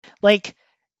rejected. Like,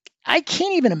 I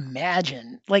can't even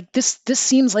imagine. Like, this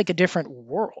seems like a different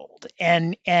world,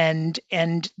 and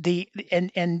the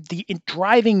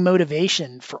driving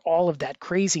motivation for all of that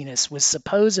craziness was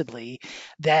supposedly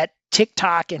that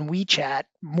TikTok and WeChat,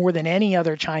 more than any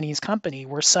other Chinese company,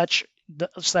 were such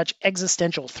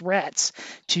existential threats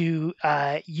to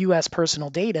U.S.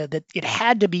 personal data that it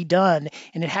had to be done,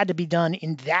 and it had to be done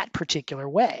in that particular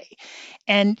way.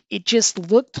 And it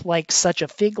just looked like such a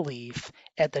fig leaf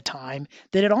at the time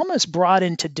that it almost brought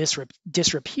into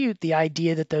disrepute the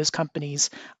idea that those companies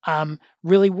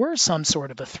really were some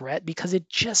sort of a threat, because it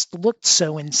just looked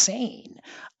so insane.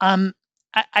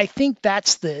 I think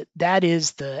that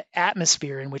is the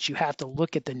atmosphere in which you have to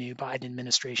look at the new Biden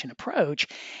administration approach,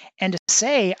 and to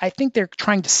say, I think they're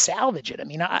trying to salvage it. I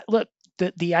mean, look,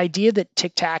 the idea that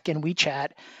TikTok and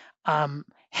WeChat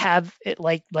have it,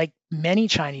 like many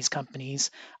Chinese companies,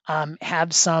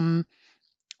 have some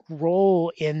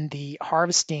role in the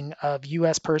harvesting of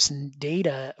U.S. person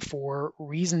data for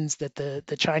reasons that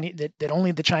the Chinese that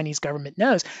only the Chinese government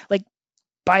knows. Like,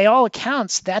 by all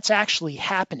accounts, that's actually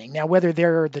happening. Now, whether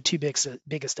they're the two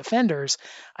biggest offenders,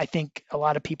 I think a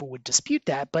lot of people would dispute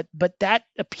that, but that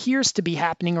appears to be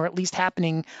happening, or at least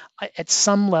happening at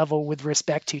some level with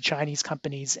respect to Chinese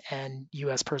companies and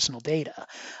U.S. personal data.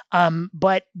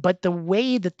 But the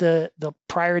way that the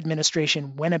prior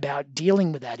administration went about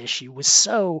dealing with that issue was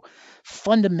so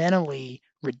fundamentally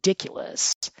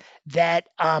ridiculous that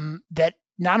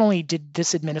not only did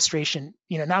this administration,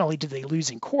 not only did they lose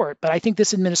in court, but I think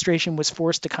this administration was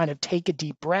forced to kind of take a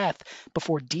deep breath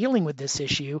before dealing with this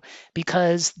issue,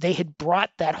 because they had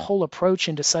brought that whole approach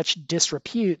into such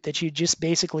disrepute that you just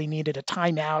basically needed a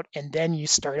timeout and then you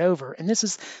start over. And this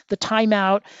is the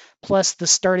timeout plus the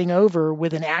starting over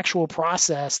with an actual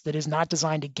process that is not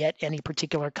designed to get any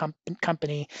particular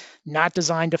company, not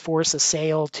designed to force a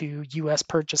sale to U.S.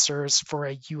 purchasers for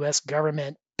a U.S.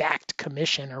 government backed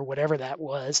commission or whatever that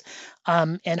was,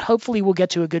 and hopefully we'll get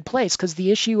to a good place, because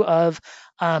the issue of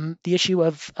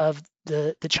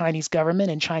the Chinese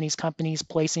government and Chinese companies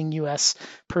placing U.S.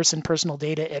 personal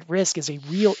data at risk is a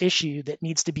real issue that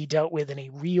needs to be dealt with in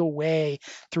a real way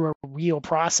through a real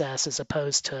process, as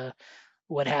opposed to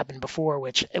what happened before,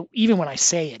 which, even when I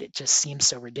say it, it just seems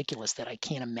so ridiculous that I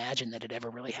can't imagine that it ever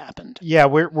really happened. Yeah,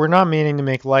 we're not meaning to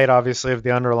make light, obviously, of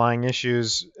the underlying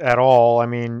issues at all. I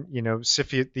mean,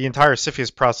 the entire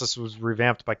CFIUS process was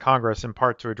revamped by Congress in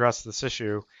part to address this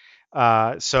issue.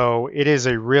 So it is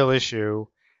a real issue.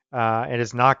 It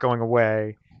is not going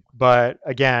away. But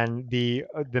again, the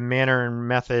manner and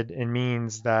method and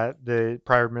means that the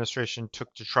prior administration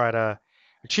took to try to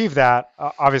achieve that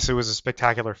obviously was a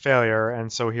spectacular failure.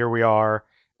 And so here we are,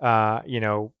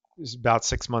 about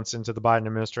 6 months into the Biden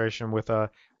administration with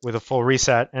a full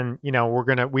reset. And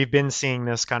we've been seeing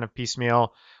this kind of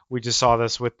piecemeal. We just saw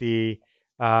this with the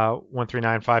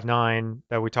 13959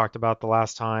 that we talked about the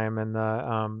last time, and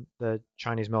the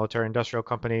Chinese military industrial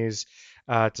companies.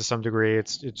 To some degree,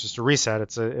 it's just a reset.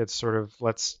 It's sort of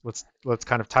let's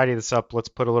kind of tidy this up. Let's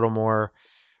put a little more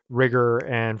rigor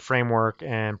and framework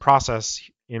and process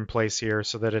in place here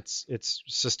so that it's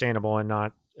sustainable and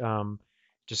not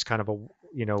just kind of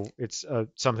it's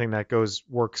something that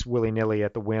works willy-nilly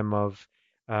at the whim of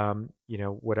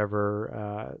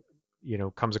whatever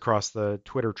comes across the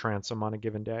Twitter transom on a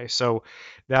given day. So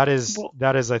that is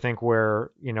I think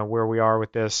where we are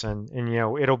with this, and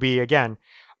it'll be, again,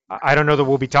 I don't know that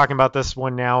we'll be talking about this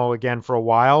one now again for a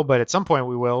while, but at some point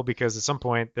we will, because at some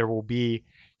point there will be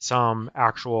some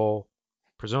actual,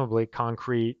 presumably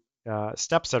concrete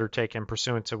steps that are taken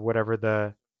pursuant to whatever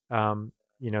the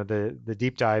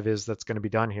deep dive is that's going to be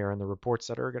done here and the reports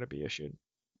that are going to be issued.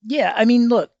 Yeah, I mean,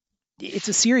 look, it's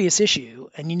a serious issue,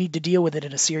 and you need to deal with it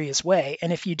in a serious way.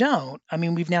 And if you don't, I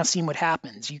mean, we've now seen what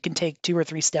happens. You can take 2 or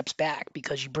 3 steps back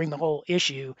because you bring the whole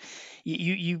issue,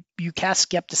 you cast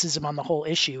skepticism on the whole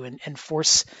issue, and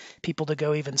force people to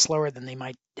go even slower than they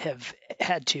might have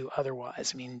had to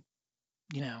otherwise. I mean,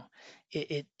 you know,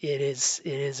 it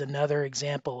is another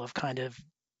example of kind of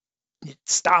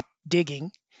stop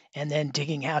digging and then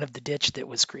digging out of the ditch that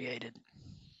was created.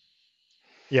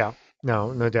 Yeah,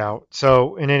 no doubt.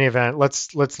 So in any event,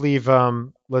 let's leave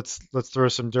let's throw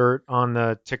some dirt on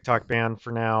the TikTok ban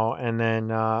for now, and then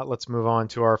let's move on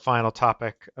to our final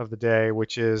topic of the day,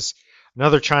 which is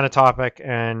another China topic,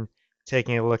 and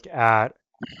taking a look at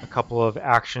a couple of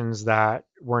actions that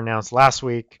were announced last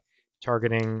week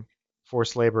targeting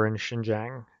forced labor in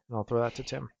Xinjiang. And I'll throw that to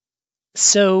Tim.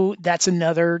 So that's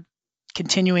another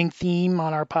continuing theme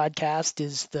on our podcast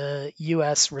is the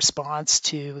U.S. response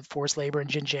to forced labor in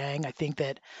Xinjiang. I think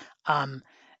that, um,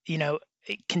 you know,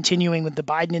 continuing with the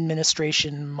Biden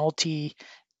administration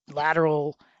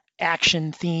multilateral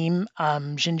action theme,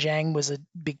 Xinjiang was a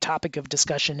big topic of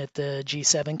discussion at the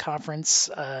G7 conference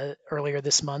earlier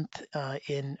this month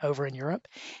over in Europe,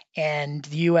 and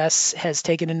the U.S. has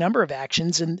taken a number of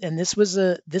actions, and this was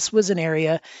an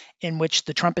area in which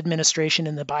the Trump administration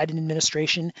and the Biden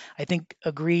administration, I think,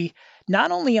 agree not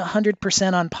only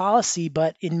 100% on policy,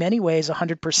 but in many ways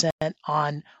 100%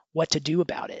 on what to do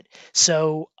about it.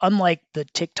 So unlike the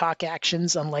TikTok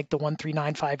actions, unlike the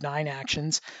 13959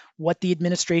 actions, what the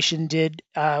administration did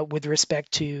with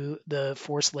respect to the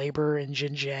forced labor in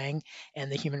Xinjiang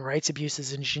and the human rights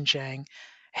abuses in Xinjiang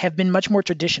have been much more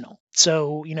traditional.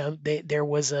 So, there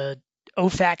was a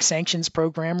OFAC sanctions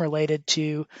program related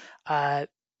to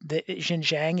the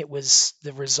Xinjiang. It was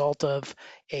the result of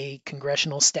a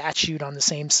congressional statute on the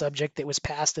same subject that was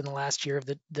passed in the last year of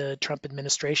the Trump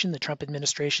administration. The Trump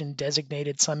administration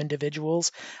designated some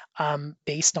individuals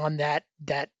based on that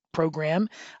program.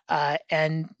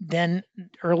 And then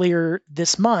earlier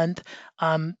this month,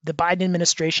 the Biden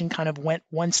administration kind of went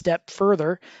one step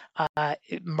further,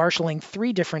 marshaling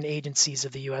three different agencies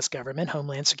of the U.S. government: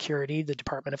 Homeland Security, the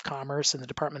Department of Commerce, and the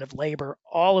Department of Labor,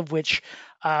 all of which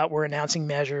were announcing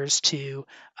measures to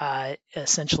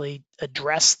essentially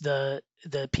address the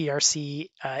PRC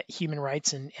human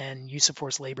rights and use of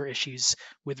forced labor issues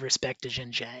with respect to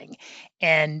Xinjiang.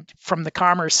 And from the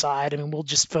commerce side, I mean, we'll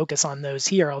just focus on those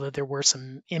here, although there were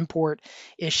some import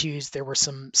issues, there were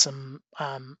some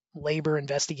labor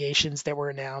investigations that were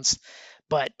announced.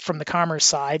 But from the commerce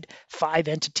side, 5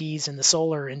 entities in the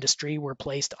solar industry were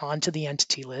placed onto the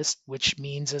entity list, which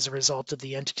means as a result of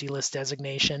the entity list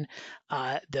designation,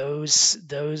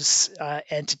 those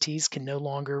entities can no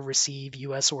longer receive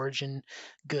U.S. origin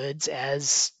goods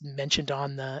as mentioned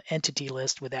on the entity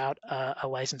list without a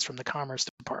license from the Commerce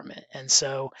Department. And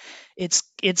so I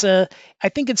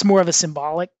think it's more of a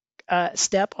symbolic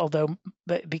step, although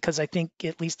because I think,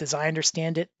 at least as I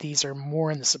understand it, these are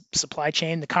more in the supply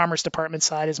chain. The Commerce Department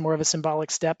side is more of a symbolic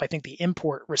step. I think the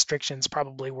import restrictions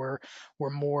probably were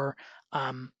more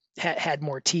had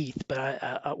more teeth,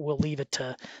 but we'll leave it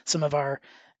to some of our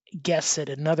guests at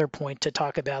another point to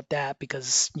talk about that,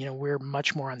 because we're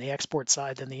much more on the export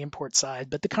side than the import side.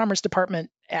 But the Commerce Department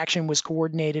action was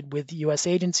coordinated with U.S.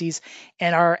 agencies,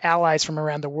 and our allies from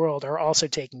around the world are also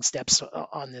taking steps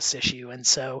on this issue. And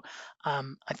so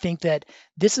I think that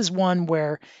this is one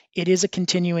where it is a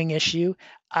continuing issue.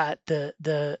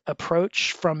 The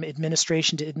approach from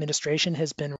administration to administration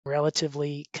has been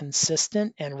relatively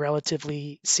consistent and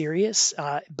relatively serious,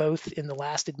 both in the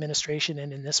last administration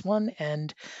and in this one.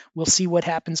 And we'll see what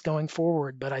happens going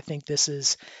forward. But I think this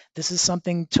is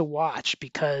something to watch,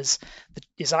 because,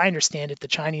 as I understand it, the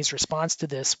Chinese response to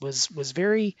this was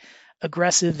very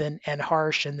aggressive and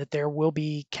harsh, and that there will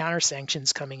be counter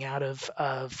sanctions coming out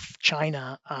of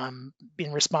China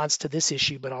in response to this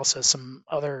issue, but also some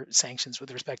other sanctions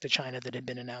with respect to China that had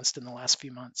been announced in the last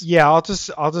few months. Yeah, I'll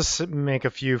just make a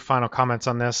few final comments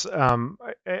on this.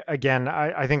 Again,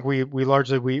 I think we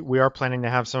largely we are planning to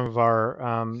have some of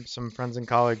our some friends and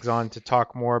colleagues on to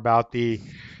talk more about the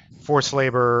forced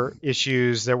labor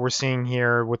issues that we're seeing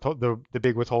here with the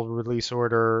big withhold release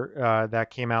order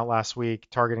that came out last week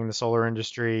targeting the solar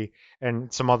industry,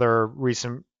 and some other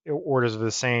recent orders of the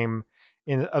same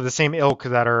ilk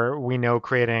that are, we know,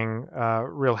 creating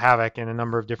real havoc in a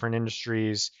number of different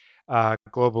industries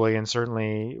globally, and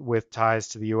certainly with ties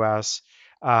to the U.S.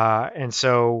 And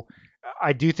so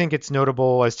I do think it's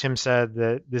notable, as Tim said,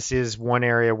 that this is one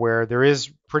area where there is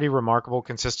pretty remarkable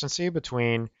consistency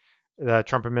between the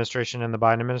Trump administration and the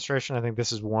Biden administration. I think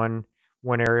this is one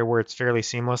area where it's fairly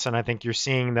seamless, and I think you're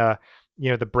seeing the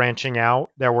branching out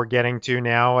that we're getting to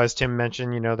now. As Tim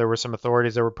mentioned, there were some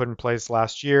authorities that were put in place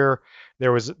last year.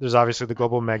 There's obviously the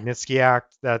Global Magnitsky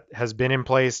Act that has been in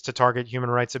place to target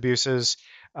human rights abuses,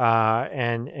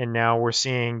 and now we're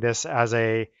seeing this as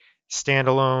a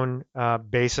standalone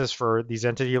basis for these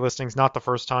entity listings. Not the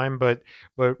first time, but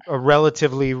a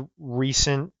relatively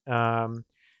recent sort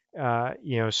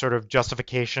of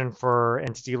justification for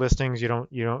entity listings.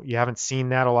 You haven't seen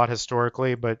that a lot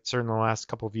historically, but certainly in the last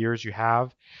couple of years you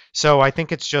have. So I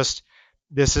think it's just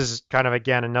this is kind of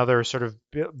again another sort of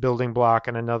building block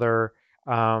and another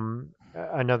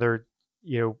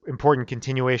important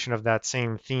continuation of that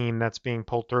same theme that's being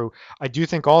pulled through. I do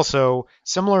think also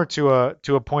similar to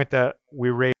a point that we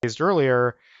raised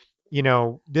earlier,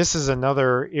 this is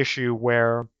another issue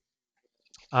where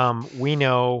we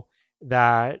know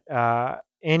that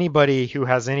anybody who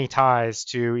has any ties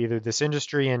to either this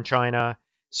industry in China,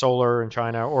 solar in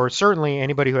China, or certainly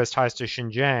anybody who has ties to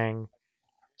Xinjiang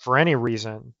for any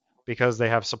reason, because they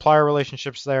have supplier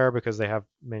relationships there, because they have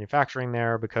manufacturing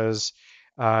there, because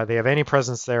they have any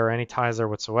presence there, any ties there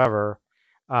whatsoever.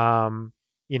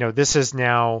 This has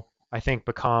now, I think,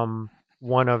 become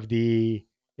one of the,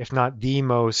 if not the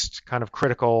most kind of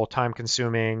critical,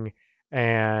 time-consuming,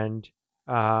 and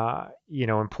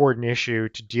important issue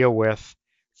to deal with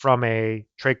from a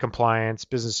trade compliance,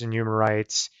 business and human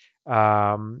rights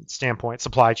standpoint,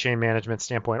 supply chain management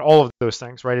standpoint, all of those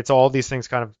things, right? It's all these things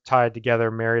kind of tied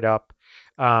together, married up,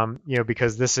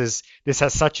 because this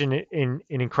has such an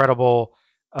incredible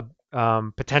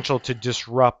potential to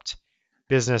disrupt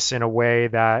business in a way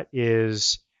that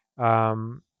is,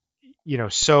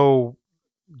 so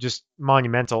just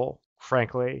monumental,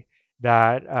 frankly.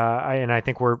 That I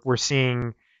think we're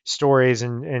seeing stories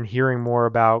and hearing more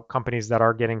about companies that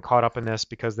are getting caught up in this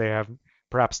because they have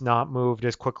perhaps not moved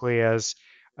as quickly as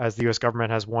the U.S.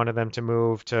 government has wanted them to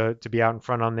move to be out in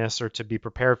front on this or to be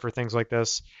prepared for things like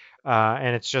this.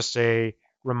 And it's just a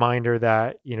reminder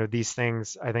that these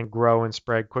things I think grow and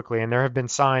spread quickly, and there have been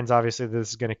signs obviously that this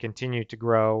is going to continue to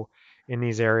grow in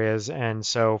these areas. And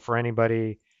so for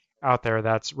anybody out there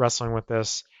that's wrestling with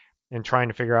this and trying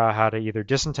to figure out how to either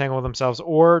disentangle themselves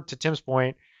or, to Tim's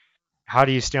point, how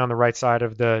do you stay on the right side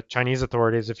of the Chinese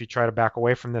authorities if you try to back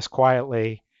away from this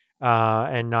quietly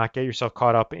and not get yourself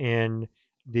caught up the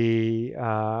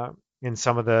in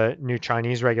some of the new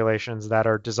Chinese regulations that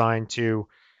are designed to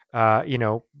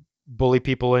bully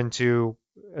people into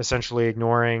essentially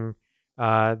ignoring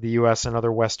the U.S. and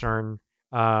other Western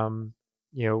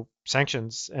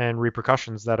sanctions and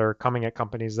repercussions that are coming at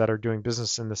companies that are doing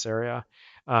business in this area.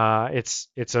 It's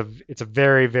a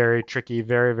very, very tricky,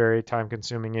 very, very time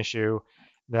consuming issue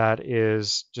that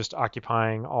is just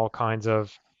occupying all kinds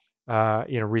of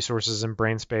resources and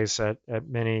brain space at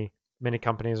many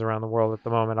companies around the world at the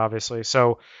moment, obviously.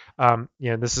 So I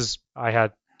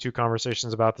had two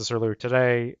conversations about this earlier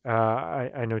today.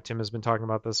 I know Tim has been talking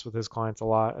about this with his clients a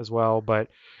lot as well, but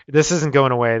this isn't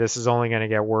going away. This is only going to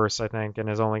get worse, I think, and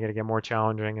is only going to get more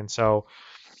challenging. And so,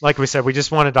 like we said, we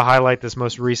just wanted to highlight this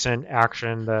most recent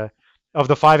action. Of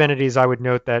the 5 entities, I would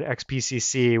note that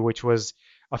XPCC, which was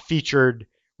featured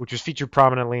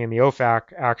prominently in the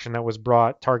OFAC action that was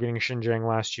brought targeting Xinjiang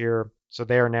last year. So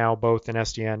they are now both in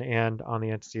SDN and on the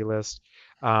entity list.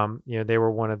 They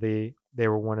were one of the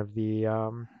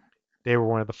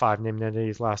 5 named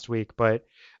entities last week. But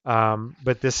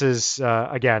this is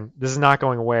again, this is not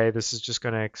going away. This is just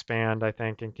going to expand, I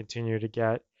think, and continue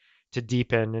to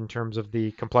deepen in terms of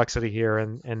the complexity here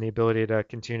and the ability to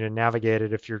continue to navigate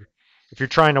it. If you're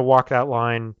trying to walk that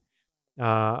line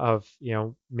of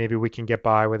maybe we can get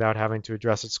by without having to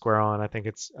address it square on, I think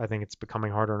it's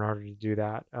becoming harder and harder to do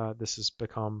that. This has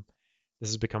become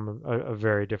a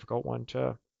very difficult one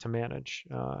to manage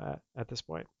at this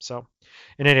point. So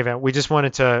in any event, we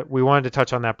wanted to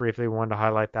touch on that briefly. We wanted to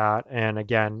highlight that, and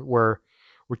again, we're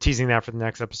teasing that for the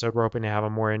next episode. We're hoping to have a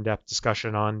more in-depth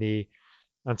discussion on the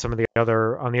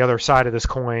other side of this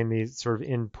coin, the sort of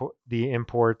the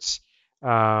imports,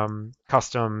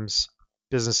 customs,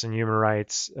 business and human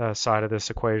rights side of this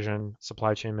equation,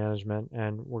 supply chain management,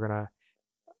 and we're gonna,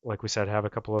 like we said, have a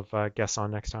couple of guests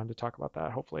on next time to talk about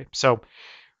that, hopefully. So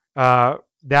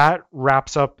that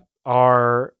wraps up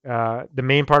the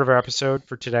main part of our episode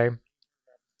for today.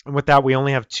 And with that, we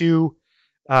only have 2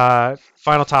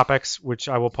 final topics, which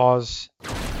I will pause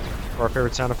for our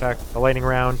favorite sound effect, the lightning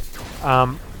round.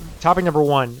 Topic number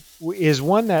 1 is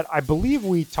one that I believe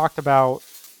we talked about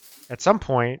at some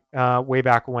point way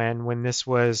back when this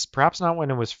was perhaps not when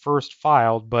it was first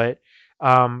filed, but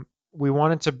we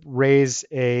wanted to raise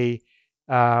an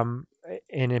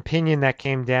opinion that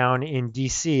came down in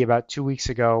DC about 2 weeks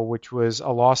ago, which was a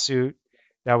lawsuit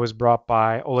that was brought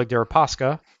by Oleg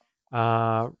Deripaska,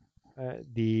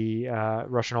 the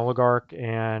Russian oligarch,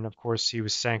 and of course he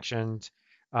was sanctioned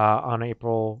on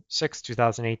April 6,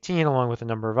 2018, along with a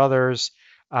number of others.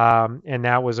 And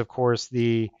that was, of course,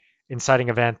 the inciting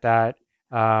event that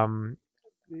um,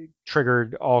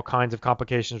 triggered all kinds of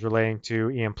complications relating to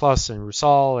EM Plus and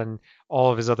Rusal and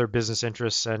all of his other business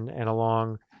interests, and a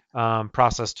long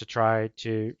process to try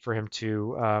to for him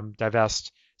to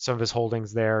divest some of his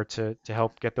holdings there to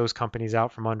help get those companies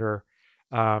out from under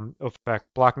OFAC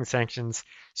blocking sanctions.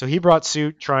 So he brought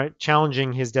suit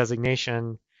challenging his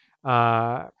designation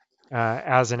as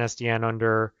an SDN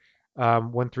under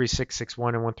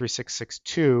 13661 and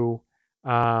 13662.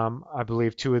 I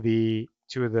believe two of the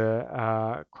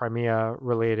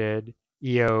Crimea-related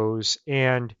EOs,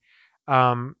 and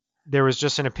there was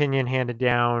just an opinion handed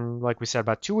down, like we said,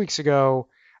 about 2 weeks ago,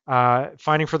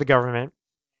 fighting for the government,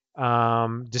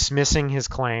 dismissing his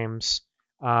claims,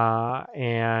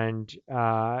 and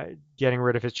getting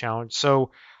rid of his challenge.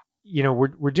 So,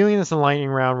 we're doing this in the lightning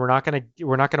round. We're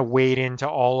not gonna wade into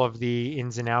all of the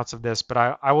ins and outs of this,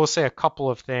 but I will say a couple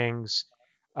of things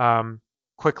um,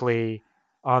 quickly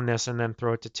on this, and then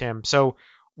throw it to Tim. So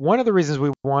one of the reasons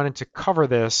we wanted to cover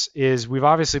this is we've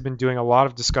obviously been doing a lot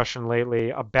of discussion lately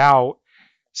about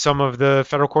some of the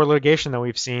federal court litigation that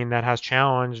we've seen that has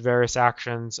challenged various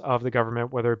actions of the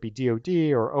government, whether it be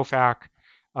DoD or OFAC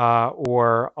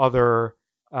or other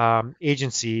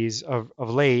agencies of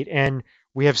late. And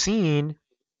we have seen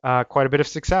quite a bit of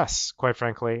success, quite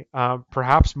frankly,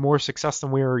 perhaps more success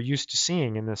than we are used to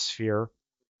seeing in this sphere,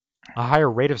 a higher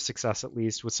rate of success, at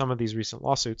least, with some of these recent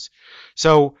lawsuits.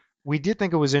 So we did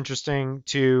think it was interesting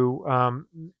to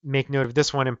make note of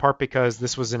this one, in part because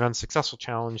this was an unsuccessful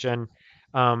challenge. And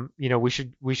we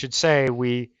should say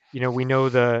we know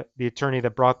the attorney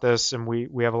that brought this, and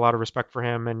we have a lot of respect for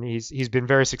him, and he's been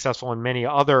very successful in many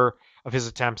other of his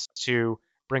attempts to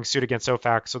bring suit against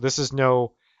OFAC. So this is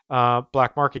no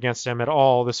black mark against him at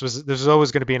all. This was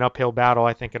always going to be an uphill battle,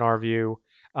 I think, in our view,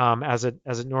 as it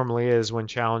normally is when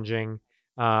challenging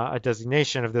a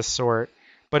designation of this sort.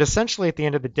 But essentially, at the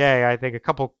end of the day, I think a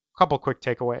couple quick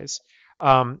takeaways.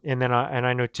 And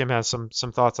I know Tim has some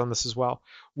thoughts on this as well.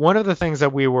 One of the things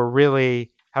that we were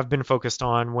really have been focused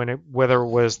on whether it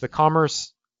was the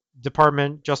Commerce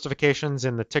Department justifications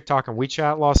in the TikTok and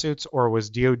WeChat lawsuits, or was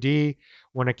DoD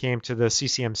when it came to the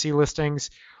CCMC listings,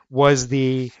 was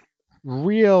the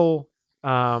real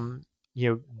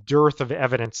dearth of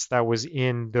evidence that was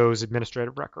in those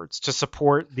administrative records to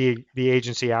support the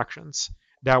agency actions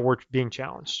that were being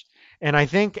challenged. And I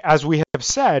think, as we have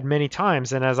said many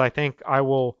times, and as I think I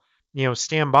will,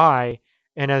 stand by,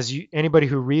 and as anybody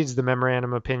who reads the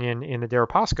memorandum opinion in the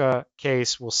Deripaska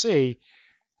case will see,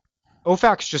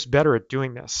 OFAC's just better at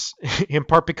doing this, in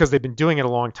part because they've been doing it a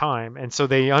long time, and so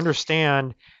they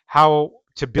understand how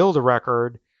to build a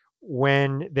record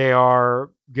when they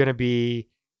are going to be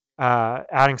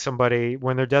adding somebody,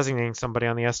 when they're designating somebody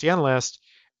on the SDN list,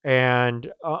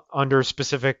 and under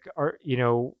specific,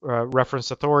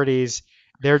 reference authorities.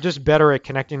 They're just better at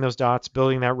connecting those dots,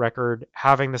 building that record,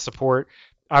 having the support.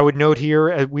 I would note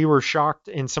here, we were shocked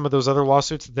in some of those other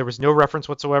lawsuits that there was no reference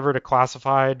whatsoever to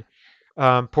classified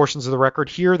portions of the record.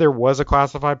 Here, there was a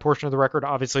classified portion of the record.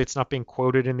 Obviously, it's not being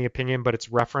quoted in the opinion, but it's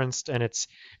referenced, and it's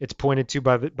pointed to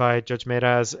by Judge Mehta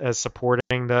as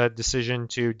supporting the decision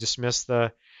to dismiss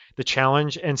the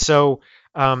challenge. And so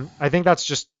I think that's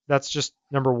just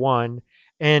number one.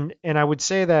 And I would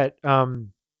say that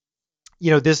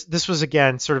this was,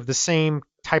 again, sort of the same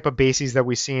type of bases that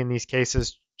we see in these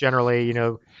cases generally.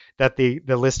 That the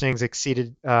listings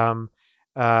exceeded the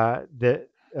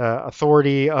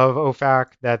authority of OFAC,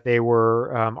 that they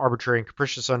were arbitrary and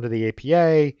capricious under the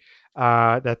APA,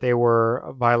 that they were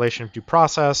a violation of due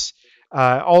process.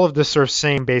 All of the sort of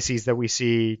same bases that we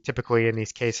see typically in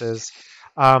these cases.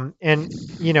 And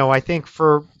I think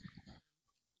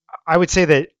I would say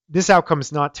that this outcome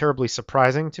is not terribly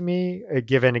surprising to me,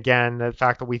 given, again, the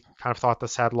fact that we kind of thought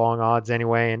this had long odds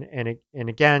anyway. And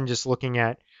again, just looking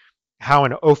at how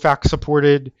an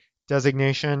OFAC-supported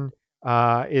designation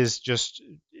is just,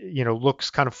 looks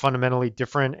kind of fundamentally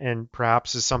different, and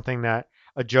perhaps is something that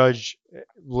a judge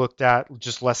looked at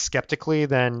just less skeptically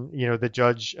than, the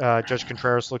Judge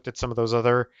Contreras looked at some of those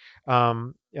other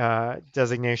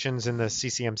designations in the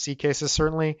CCMC cases,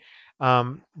 certainly.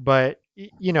 But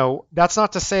that's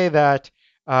not to say that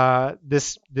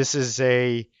this is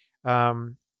a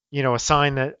a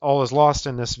sign that all is lost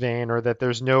in this vein, or that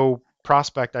there's no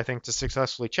prospect, I think, to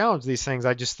successfully challenge these things.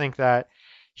 I just think that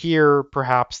here,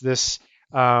 perhaps this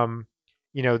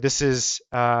this is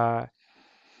kind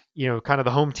of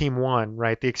the home team won,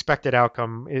 right? The expected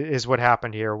outcome is what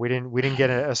happened here. We didn't get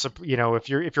if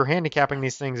you're handicapping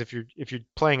these things, if you're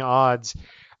playing odds,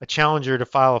 a challenger to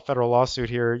file a federal lawsuit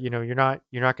here, you're not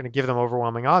going to give them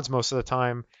overwhelming odds most of the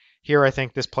time. Here, I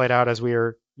think this played out as we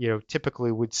are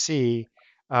typically would see,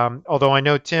 Although I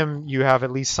know, Tim, you have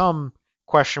at least some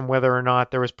question whether or not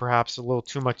there was perhaps a little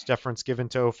too much deference given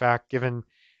to OFAC, given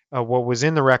what was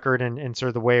in the record and sort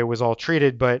of the way it was all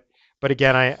treated. But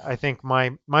again, I think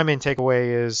my main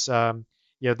takeaway is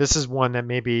this is one that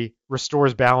maybe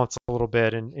restores balance a little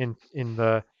bit in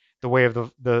the way of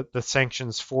the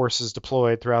sanctions force is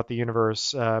deployed throughout the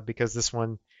universe, because this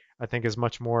one I think is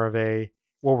much more of a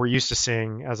what we're used to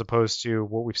seeing as opposed to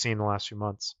what we've seen in the last few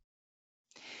months.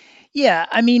 Yeah,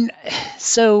 I mean,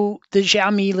 so the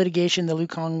Xiaomi litigation, the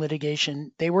Luokong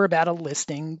litigation, they were about a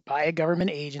listing by a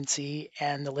government agency,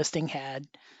 and the listing had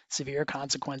severe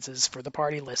consequences for the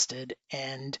party listed.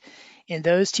 And in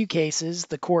those two cases,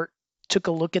 the court took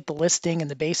a look at the listing and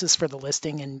the basis for the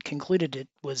listing and concluded it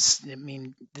was, I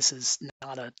mean, this is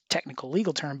not a technical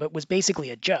legal term, but was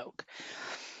basically a joke.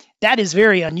 That is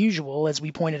very unusual, as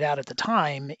we pointed out at the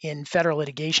time, in federal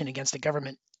litigation against a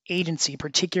government agency,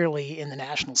 particularly in the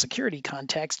national security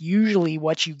context. Usually,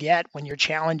 what you get when you're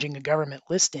challenging a government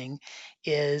listing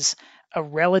is a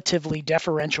relatively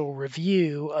deferential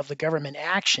review of the government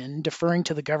action, deferring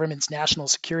to the government's national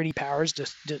security powers,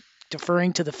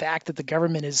 deferring to the fact that the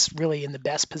government is really in the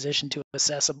best position to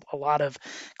assess a lot of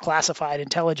classified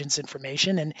intelligence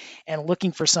information, and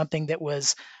looking for something that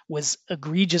was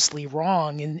egregiously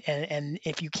wrong. And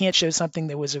if you can't show something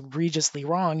that was egregiously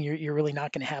wrong, you're really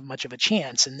not going to have much of a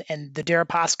chance. And the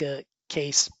Deripaska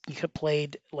case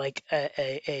played like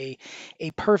a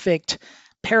perfect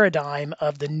paradigm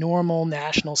of the normal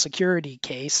national security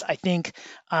case. I think,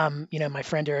 my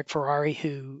friend Eric Ferrari,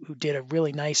 who did a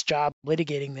really nice job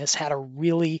litigating this, had a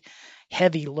really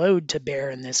heavy load to bear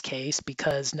in this case,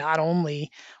 because not only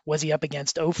was he up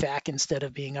against OFAC instead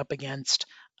of being up against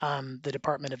the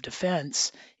Department of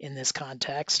Defense in this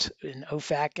context. And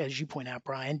OFAC, as you point out,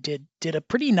 Brian, did a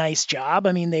pretty nice job.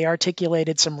 I mean, they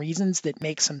articulated some reasons that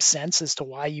make some sense as to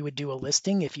why you would do a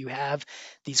listing if you have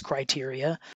these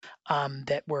criteria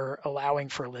that were allowing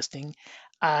for a listing.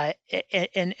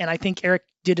 And I think Eric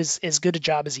did as good a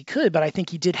job as he could, but I think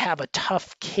he did have a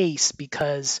tough case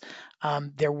because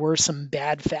there were some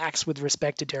bad facts with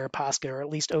respect to Deripaska, or at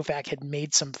least OFAC had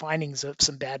made some findings of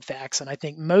some bad facts, and I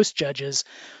think most judges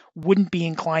wouldn't be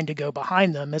inclined to go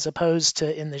behind them, as opposed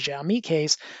to in the Xiaomi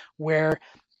case, where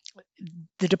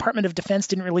the Department of Defense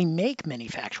didn't really make many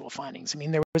factual findings. I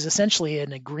mean, there was essentially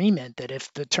an agreement that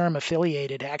if the term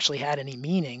affiliated actually had any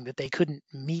meaning, that they couldn't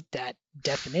meet that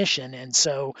definition. And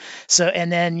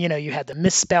and then, you had the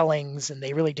misspellings, and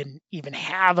they really didn't even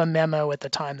have a memo at the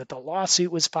time that the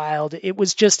lawsuit was filed. It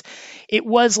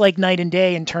was like night and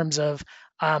day in terms of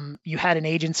you had an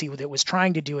agency that was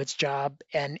trying to do its job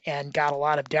and got a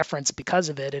lot of deference because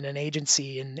of it, and an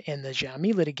agency in the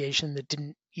Xiaomi litigation that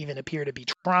didn't even appear to be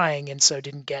trying, and so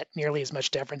didn't get nearly as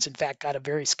much deference. In fact, got a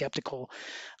very skeptical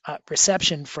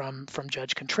reception from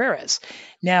Judge Contreras.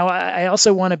 Now, I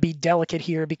also want to be delicate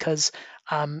here because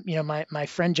my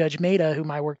friend Judge Maida,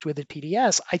 whom I worked with at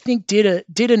PDS, I think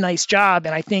did a nice job,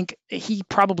 and I think he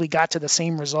probably got to the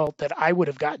same result that I would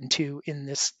have gotten to in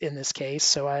this case.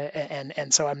 So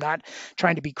so I'm not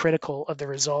trying to be critical of the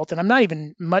result, and I'm not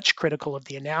even much critical of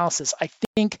the analysis. I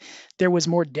think there was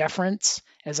more deference,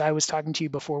 as I was talking to you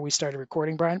before we started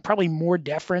recording, Brian, probably more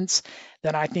deference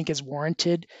than I think is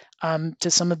warranted to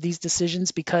some of these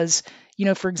decisions, because,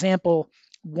 for example,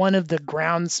 one of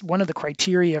the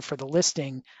criteria for the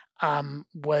listing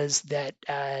was that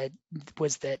that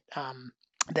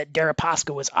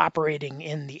Deripaska was operating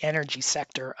in the energy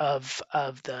sector of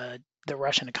the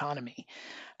Russian economy.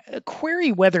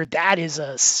 Query whether that is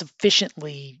a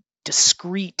sufficiently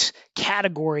discrete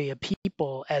category of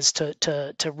people as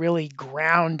to really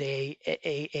ground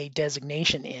a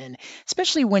designation in,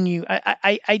 especially when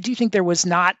I do think there was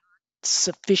not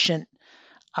sufficient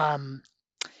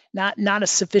not a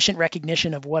sufficient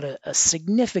recognition of what a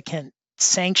significant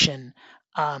sanction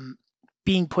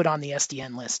being put on the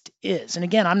SDN list is. And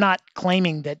again, I'm not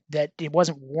claiming that it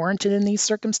wasn't warranted in these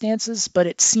circumstances, but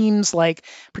it seems like,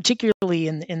 particularly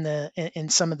in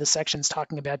some of the sections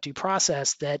talking about due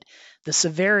process, that the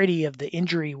severity of the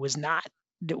injury was not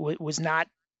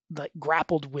like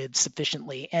grappled with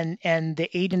sufficiently, and the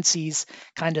agency's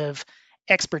kind of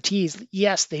expertise.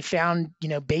 Yes, they found,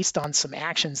 based on some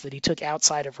actions that he took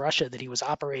outside of Russia, that he was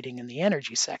operating in the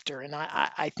energy sector. And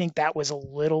I think that was a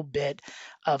little bit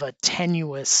of a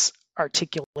tenuous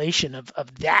articulation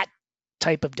of that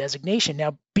type of designation.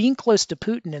 Now, being close to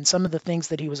Putin and some of the things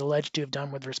that he was alleged to have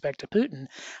done with respect to Putin,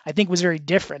 I think was very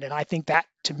different. And I think that,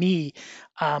 to me,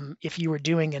 if you were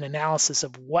doing an analysis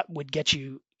of what would get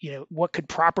you, what could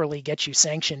properly get you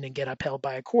sanctioned and get upheld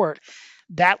by a court,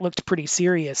 that looked pretty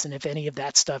serious. And if any of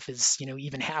that stuff is,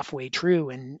 even halfway true,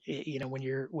 and when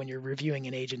you're reviewing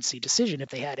an agency decision, if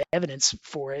they had evidence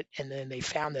for it and then they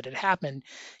found that it happened,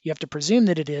 you have to presume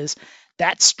that it is.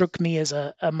 That struck me as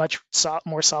a much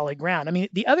more solid ground. I mean,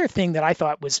 the other thing that I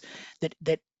thought was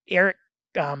that Eric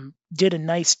did a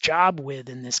nice job with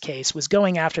in this case was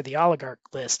going after the oligarch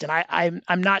list, and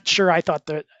I'm not sure. I thought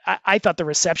the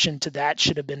reception to that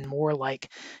should have been more like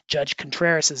Judge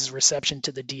Contreras' reception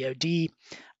to the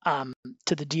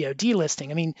DoD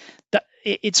listing. I mean,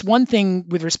 it's one thing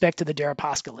with respect to the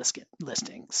Deripaska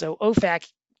listing. So OFAC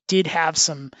did have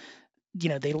some.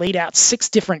 They laid out 6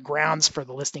 different grounds for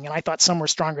the listing, and I thought some were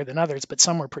stronger than others, but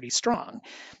some were pretty strong.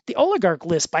 The oligarch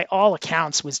list, by all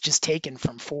accounts, was just taken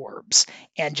from Forbes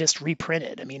and just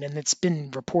reprinted. I mean, and it's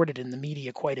been reported in the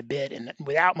media quite a bit, and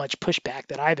without much pushback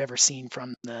that I've ever seen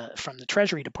from the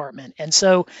Treasury Department. And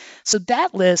so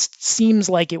that list seems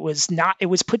like it was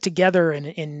put together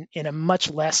in a much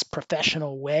less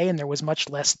professional way, and there was much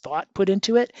less thought put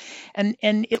into it. And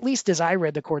at least as I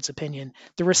read the court's opinion,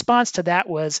 the response to that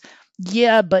was,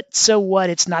 yeah, but so what?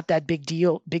 It's not that big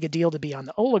a deal to be on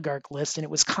the oligarch list. And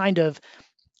it was kind of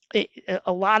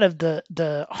a lot of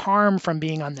the harm from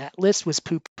being on that list was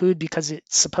poo-pooed because it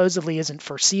supposedly isn't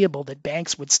foreseeable that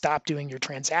banks would stop doing your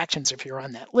transactions if you're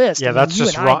on that list. Yeah, I mean, that's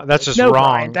just wrong. That's just wrong.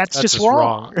 Brian, that's just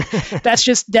wrong.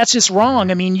 That's just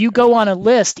wrong. I mean, you go on a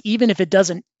list even if it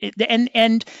doesn't.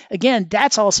 And again,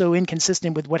 that's also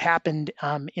inconsistent with what happened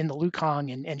in the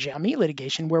Lukhang and Xiaomi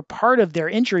litigation, where part of their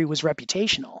injury was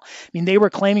reputational. I mean, they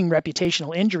were claiming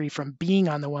reputational injury from being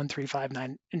on the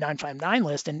 135.959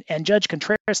 list, and Judge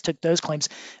Contreras took those claims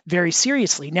very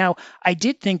seriously. Now, I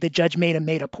did think the judge made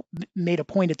a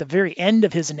point at the very end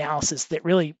of his analysis that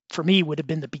really, for me, would have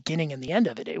been the beginning and the end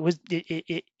of it. It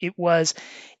was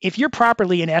if you're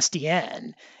properly an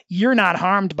SDN, you're not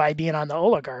harmed by being on the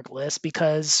oligarch list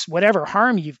because whatever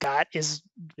harm you've got is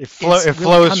it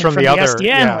flows from the other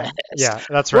SDN list. Yeah,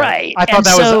 that's right. I thought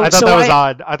that was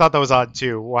odd. I thought that was odd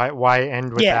too. Why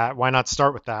end with that? Why not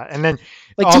start with that? And then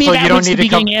also you don't need to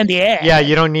come. Yeah,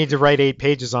 you don't need to write 8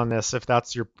 pages on this if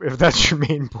that's your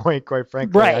main point. Quite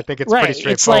frankly, right. I think it's pretty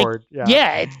straightforward.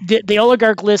 The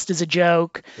oligarch list is a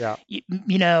joke.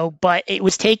 Yeah, but it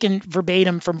was taken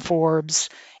verbatim from Forbes.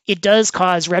 It does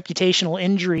cause reputational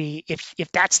injury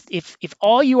if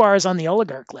all you are is on the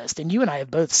oligarch list, and you and I have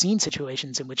both seen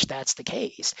situations in which that's the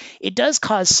case. It does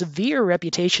cause severe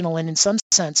reputational and in some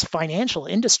sense financial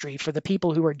industry for the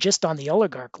people who are just on the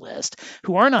oligarch list,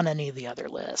 who aren't on any of the other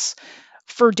lists.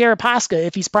 For Deripaska,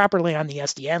 if he's properly on the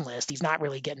SDN list, he's not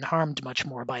really getting harmed much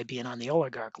more by being on the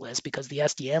oligarch list because the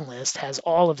SDN list has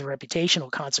all of the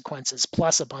reputational consequences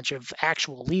plus a bunch of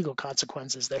actual legal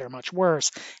consequences that are much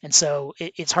worse. And so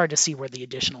it's hard to see where the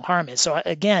additional harm is. So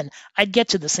again, I'd get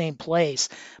to the same place,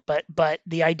 but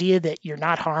the idea that you're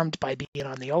not harmed by being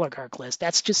on the oligarch list,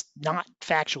 that's just not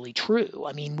factually true.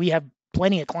 I mean, we have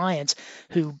plenty of clients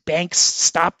who banks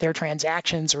stop their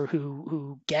transactions or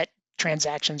who get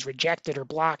transactions rejected or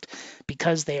blocked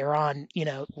because they are on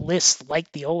lists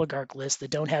like the oligarch list that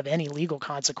don't have any legal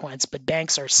consequence, but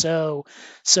banks are so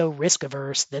risk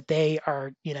averse that they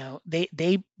are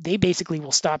they basically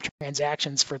will stop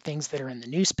transactions for things that are in the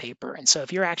newspaper. And so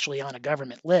if you're actually on a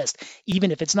government list, even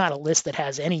if it's not a list that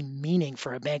has any meaning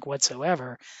for a bank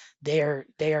whatsoever, they are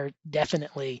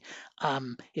definitely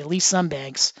at least some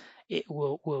banks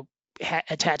will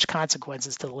attach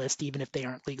consequences to the list, even if they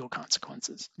aren't legal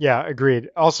consequences. Yeah, agreed.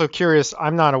 Also curious,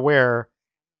 I'm not aware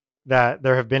that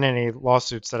there have been any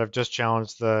lawsuits that have just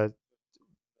challenged the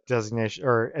designation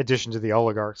or addition to the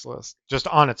oligarchs list just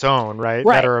on its own, right?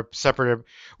 That are a separate,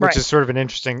 which is sort of an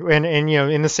interesting, and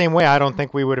in the same way, I don't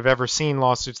think we would have ever seen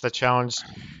lawsuits that challenged,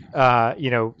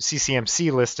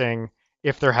 CCMC listing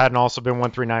if there hadn't also been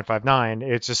 13959.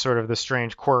 It's just sort of the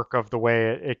strange quirk of the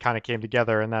way it kind of came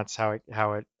together, and that's how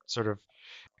it sort of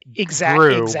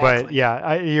grew. But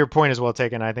yeah, your point is well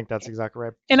taken. I think that's exactly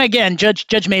right. And again,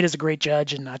 Judge Maida is a great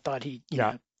judge, and I thought he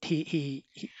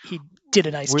did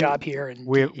a nice job here. And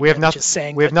we have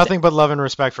nothing. We have nothing but love and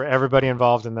respect for everybody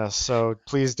involved in this. So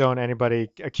please don't anybody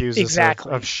accuse us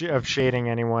of shading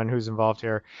anyone who's involved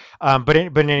here. But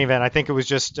in any event, I think it was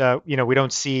just we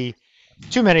don't see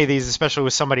too many of these, especially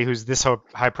with somebody who's this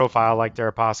high profile like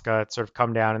Deripaska. It's sort of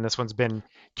come down, and this one's been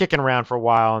kicking around for a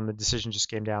while, and the decision just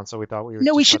came down. So we thought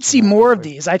we should see more of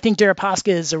these. I think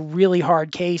Deripaska is a really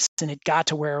hard case, and it got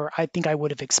to where I think I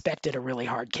would have expected a really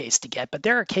hard case to get. But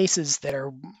there are cases that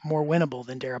are more winnable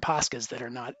than Deripaska's that are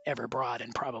not ever brought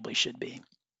and probably should be.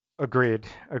 Agreed.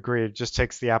 Just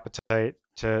takes the appetite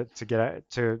to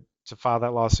file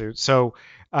that lawsuit. So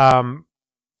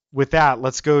with that,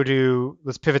 let's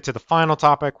pivot to the final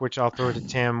topic, which I'll throw to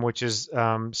Tim, which is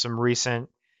some recent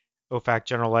OFAC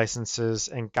general licenses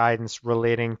and guidance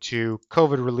relating to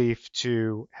COVID relief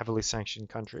to heavily sanctioned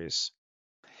countries.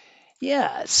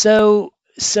 Yeah.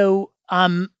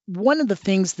 One of the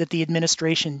things that the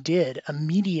administration did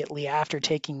immediately after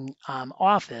taking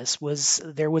office was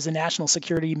there was a National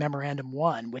Security Memorandum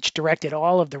 1, which directed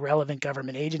all of the relevant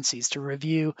government agencies to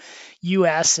review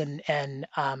U.S. and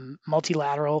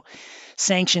multilateral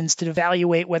sanctions to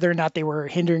evaluate whether or not they were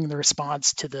hindering the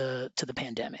response to the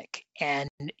pandemic. And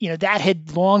that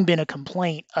had long been a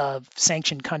complaint of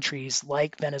sanctioned countries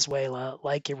like Venezuela,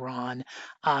 like Iran.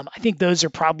 I think those are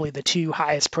probably the two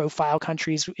highest profile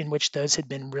countries in which those had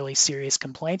been really serious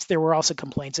complaints. There were also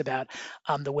complaints about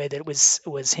the way that it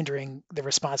was hindering the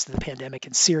response to the pandemic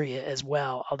in Syria as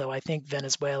well. Although I think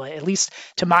Venezuela, at least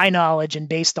to my knowledge and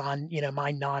based on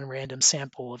my non-random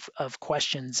sample of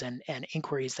questions and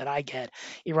inquiries that I get,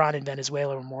 Iran and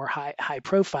Venezuela were more high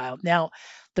profile. Now,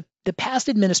 the past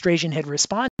administration had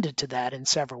responded to that in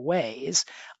several ways.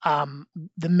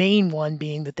 The main one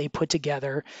being that they put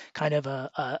together kind of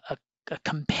a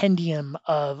compendium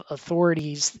of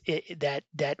authorities that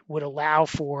would allow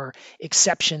for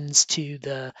exceptions to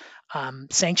the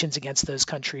sanctions against those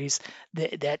countries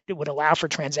that would allow for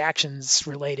transactions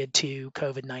related to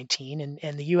COVID-19.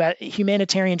 And the US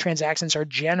humanitarian transactions are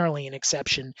generally an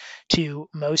exception to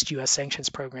most US sanctions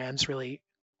programs, really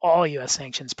all US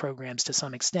sanctions programs to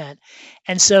some extent.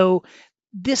 And so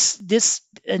this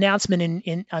announcement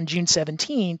on June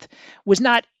 17th was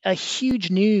not a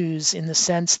huge news in the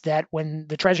sense that when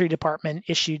the Treasury Department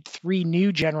issued 3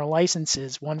 new general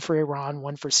licenses, one for Iran,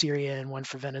 one for Syria, and one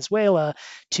for Venezuela,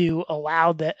 to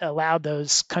allow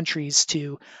those countries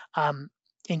to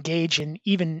engage in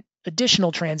even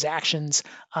additional transactions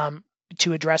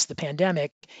to address the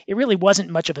pandemic, it really wasn't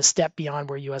much of a step beyond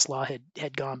where U.S. law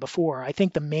had gone before. I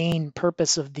think the main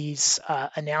purpose of these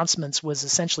announcements was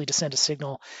essentially to send a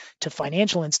signal to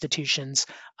financial institutions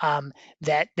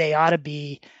that they ought to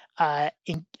be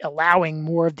allowing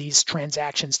more of these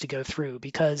transactions to go through,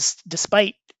 because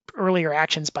despite earlier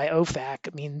actions by OFAC,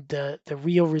 I mean, the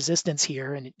real resistance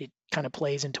here, and it kind of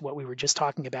plays into what we were just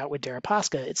talking about with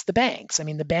Deripaska, it's the banks. I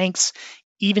mean, the banks,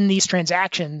 even these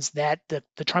transactions that the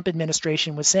Trump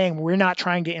administration was saying, we're not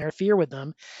trying to interfere with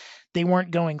them, they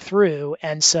weren't going through.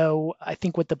 And so I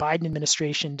think what the Biden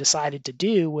administration decided to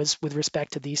do was, with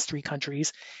respect to these 3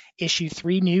 countries, issue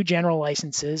 3 new general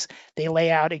licenses. They lay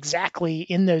out exactly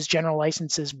in those general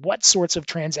licenses what sorts of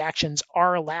transactions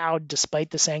are allowed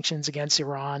despite the sanctions against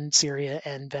Iran, Syria,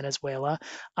 and Venezuela.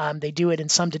 They do it in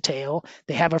some detail.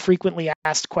 They have a frequently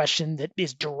asked question that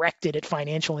is directed at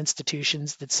financial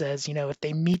institutions that says, if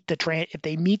they meet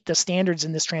the standards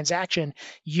in this transaction,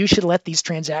 you should let these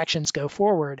transactions go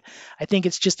forward. I think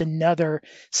it's just another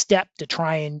step to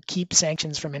try and keep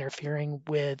sanctions from interfering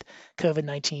with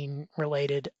COVID-19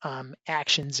 related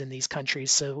actions in these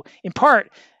countries. So in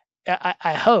part,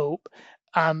 I hope,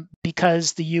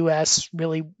 because the U.S.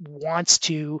 really wants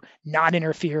to not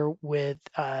interfere with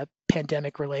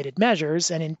pandemic-related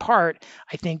measures, and in part,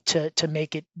 I think to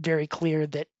make it very clear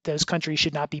that those countries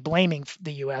should not be blaming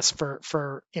the U.S.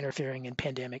 for interfering in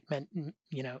pandemic,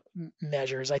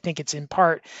 measures. I think it's in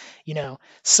part,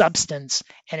 substance,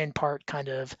 and in part, kind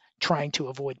of trying to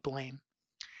avoid blame.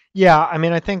 Yeah, I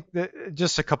mean, I think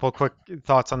just a couple of quick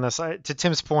thoughts on this. To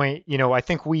Tim's point, I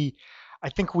think we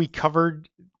covered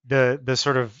the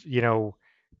sort of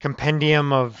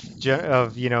compendium of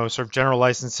sort of general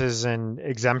licenses and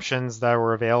exemptions that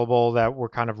were available that were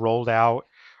kind of rolled out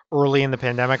early in the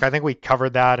pandemic. I think we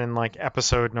covered that in like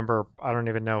episode number, I don't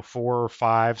even know, 4 or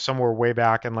 5, somewhere way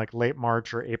back in like late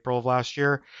March or April of last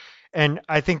year. And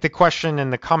I think the question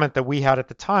and the comment that we had at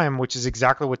the time, which is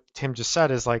exactly what Tim just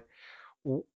said, is like,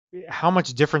 how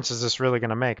much difference is this really going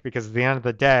to make? Because at the end of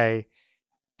the day,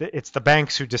 it's the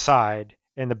banks who decide,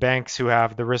 and the banks who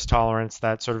have the risk tolerance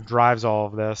that sort of drives all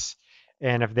of this.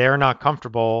 And if they're not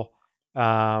comfortable,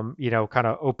 kind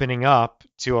of opening up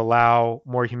to allow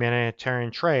more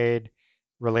humanitarian trade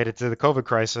related to the COVID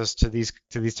crisis to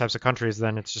these types of countries,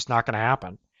 then it's just not going to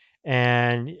happen.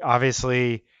 And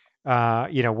obviously,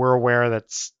 we're aware that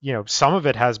some of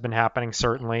it has been happening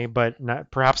certainly, but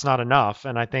perhaps not enough.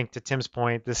 And I think to Tim's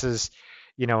point, this is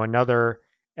another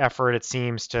effort, it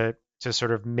seems, to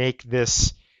sort of make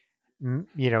this,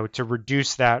 to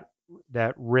reduce that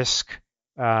risk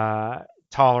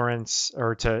tolerance,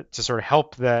 or to sort of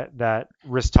help that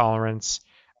risk tolerance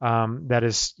that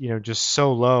is just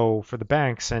so low for the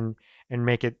banks, and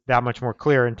make it that much more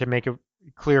clear, and to make it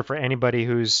clear for anybody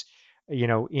who's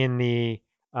in the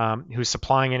who's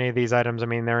supplying any of these items. I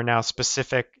mean, there are now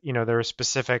specific, there are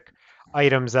specific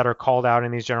items that are called out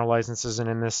in these general licenses and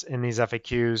in these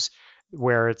FAQs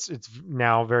where it's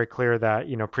now very clear that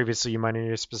previously you might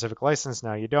need a specific license,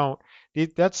 now you don't.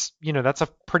 That's a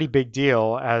pretty big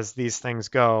deal as these things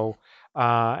go,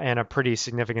 and a pretty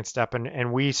significant step.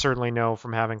 And we certainly know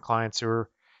from having clients who are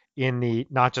in the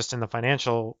not just in the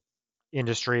financial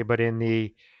industry, but in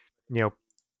the you know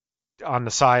on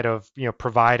the side of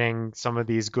providing some of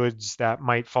these goods that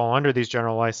might fall under these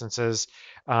general licenses,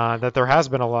 that there has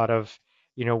been a lot of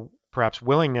perhaps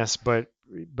willingness, but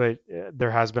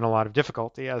there has been a lot of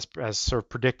difficulty as sort of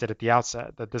predicted at the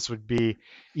outset that this would be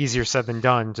easier said than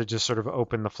done to just sort of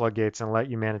open the floodgates and let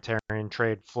humanitarian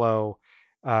trade flow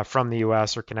from the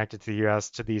U.S. or connected to the U.S.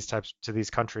 to these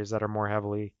countries that are more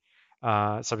heavily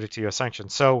subject to U.S.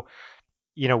 sanctions. So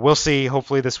we'll see.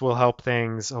 Hopefully this will help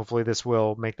things. Hopefully this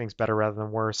will make things better rather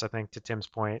than worse. I think to Tim's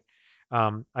point,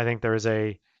 I think there is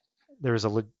a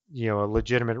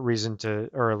legitimate reason to,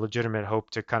 or a legitimate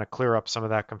hope to kind of clear up some of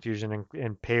that confusion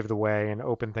and pave the way and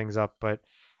open things up. But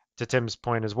to Tim's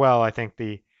point as well, I think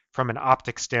from an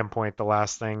optics standpoint, the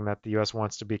last thing that the U.S.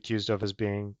 wants to be accused of is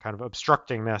being kind of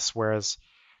obstructing this. Whereas,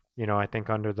 I think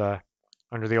under the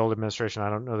old administration, I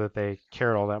don't know that they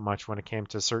cared all that much when it came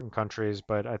to certain countries,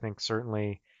 but I think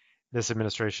certainly this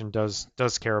administration does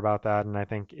care about that, and I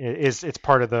think it's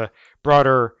part of the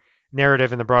broader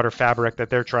narrative and the broader fabric that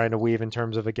they're trying to weave in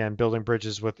terms of, again, building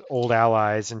bridges with old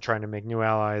allies and trying to make new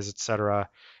allies, et cetera.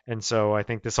 And so I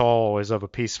think this all is of a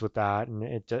piece with that, and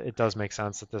it does make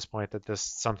sense at this point that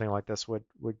something like this would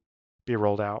be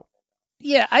rolled out.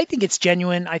 Yeah, I think it's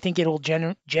genuine. I think it'll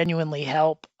genuinely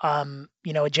help.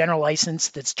 A general license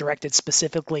that's directed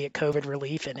specifically at COVID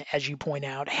relief, and as you point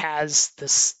out, has the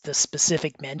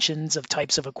specific mentions of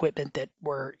types of equipment that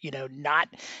were, not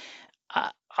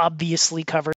obviously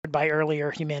covered by earlier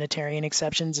humanitarian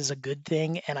exceptions, is a good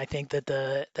thing. And I think that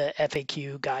the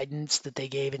FAQ guidance that they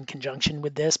gave in conjunction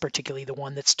with this, particularly the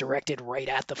one that's directed right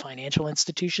at the financial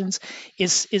institutions,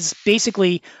 is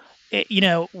basically,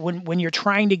 when you're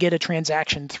trying to get a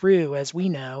transaction through, as we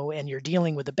know, and you're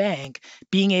dealing with a bank,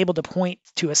 being able to point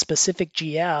to a specific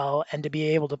GL and to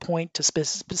be able to point to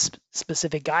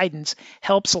specific guidance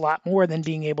helps a lot more than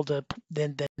being able to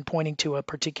than pointing to a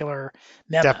particular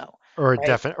memo. Or a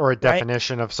right?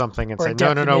 definition of something and Or say,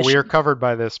 no, we are covered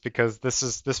by this because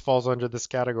this falls under this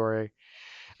category.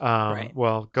 Right.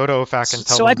 Well, go to OFAC and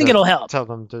So I think it'll help. tell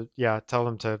them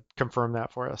to confirm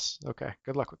that for us. Okay,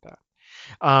 good luck with that.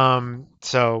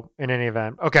 So in any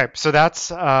event, okay, so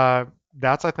that's I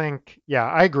think, yeah,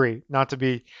 I agree. Not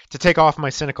to take off my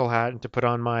cynical hat and to put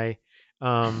on my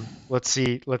let's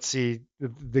see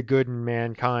the good in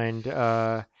mankind.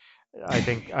 I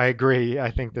think I agree.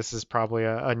 I think this is probably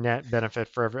a net benefit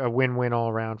for a win-win all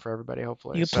around for everybody.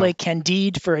 Hopefully, you play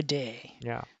Candide for a day.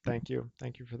 Yeah, thank you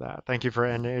for that. Thank you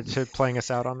for playing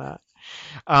us out on that.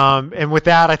 And with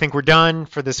that, I think we're done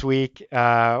for this week.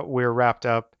 We're wrapped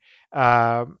up.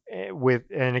 And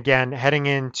again, heading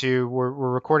into, we're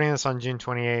recording this on June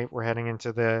 28th. We're heading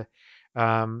into the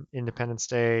Independence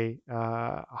Day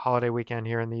holiday weekend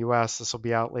here in the U.S. This will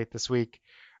be out late this week.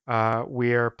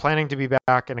 We are planning to be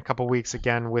back in a couple weeks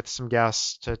again with some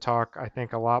guests to talk, I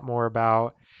think, a lot more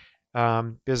about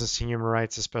business and human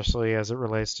rights, especially as it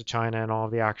relates to China and all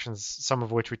of the actions, some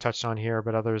of which we touched on here,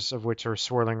 but others of which are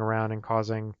swirling around and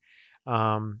causing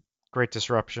great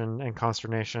disruption and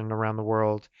consternation around the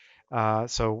world.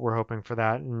 So we're hoping for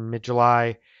that in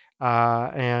mid-July.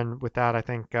 And with that, I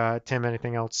think, Tim,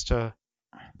 anything else to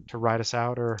ride us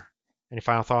out, or any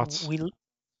final thoughts?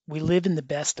 We live in the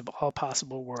best of all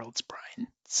possible worlds, Brian.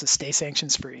 So stay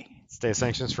sanctions free. Stay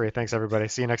sanctions free. Thanks, everybody.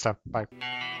 See you next time. Bye.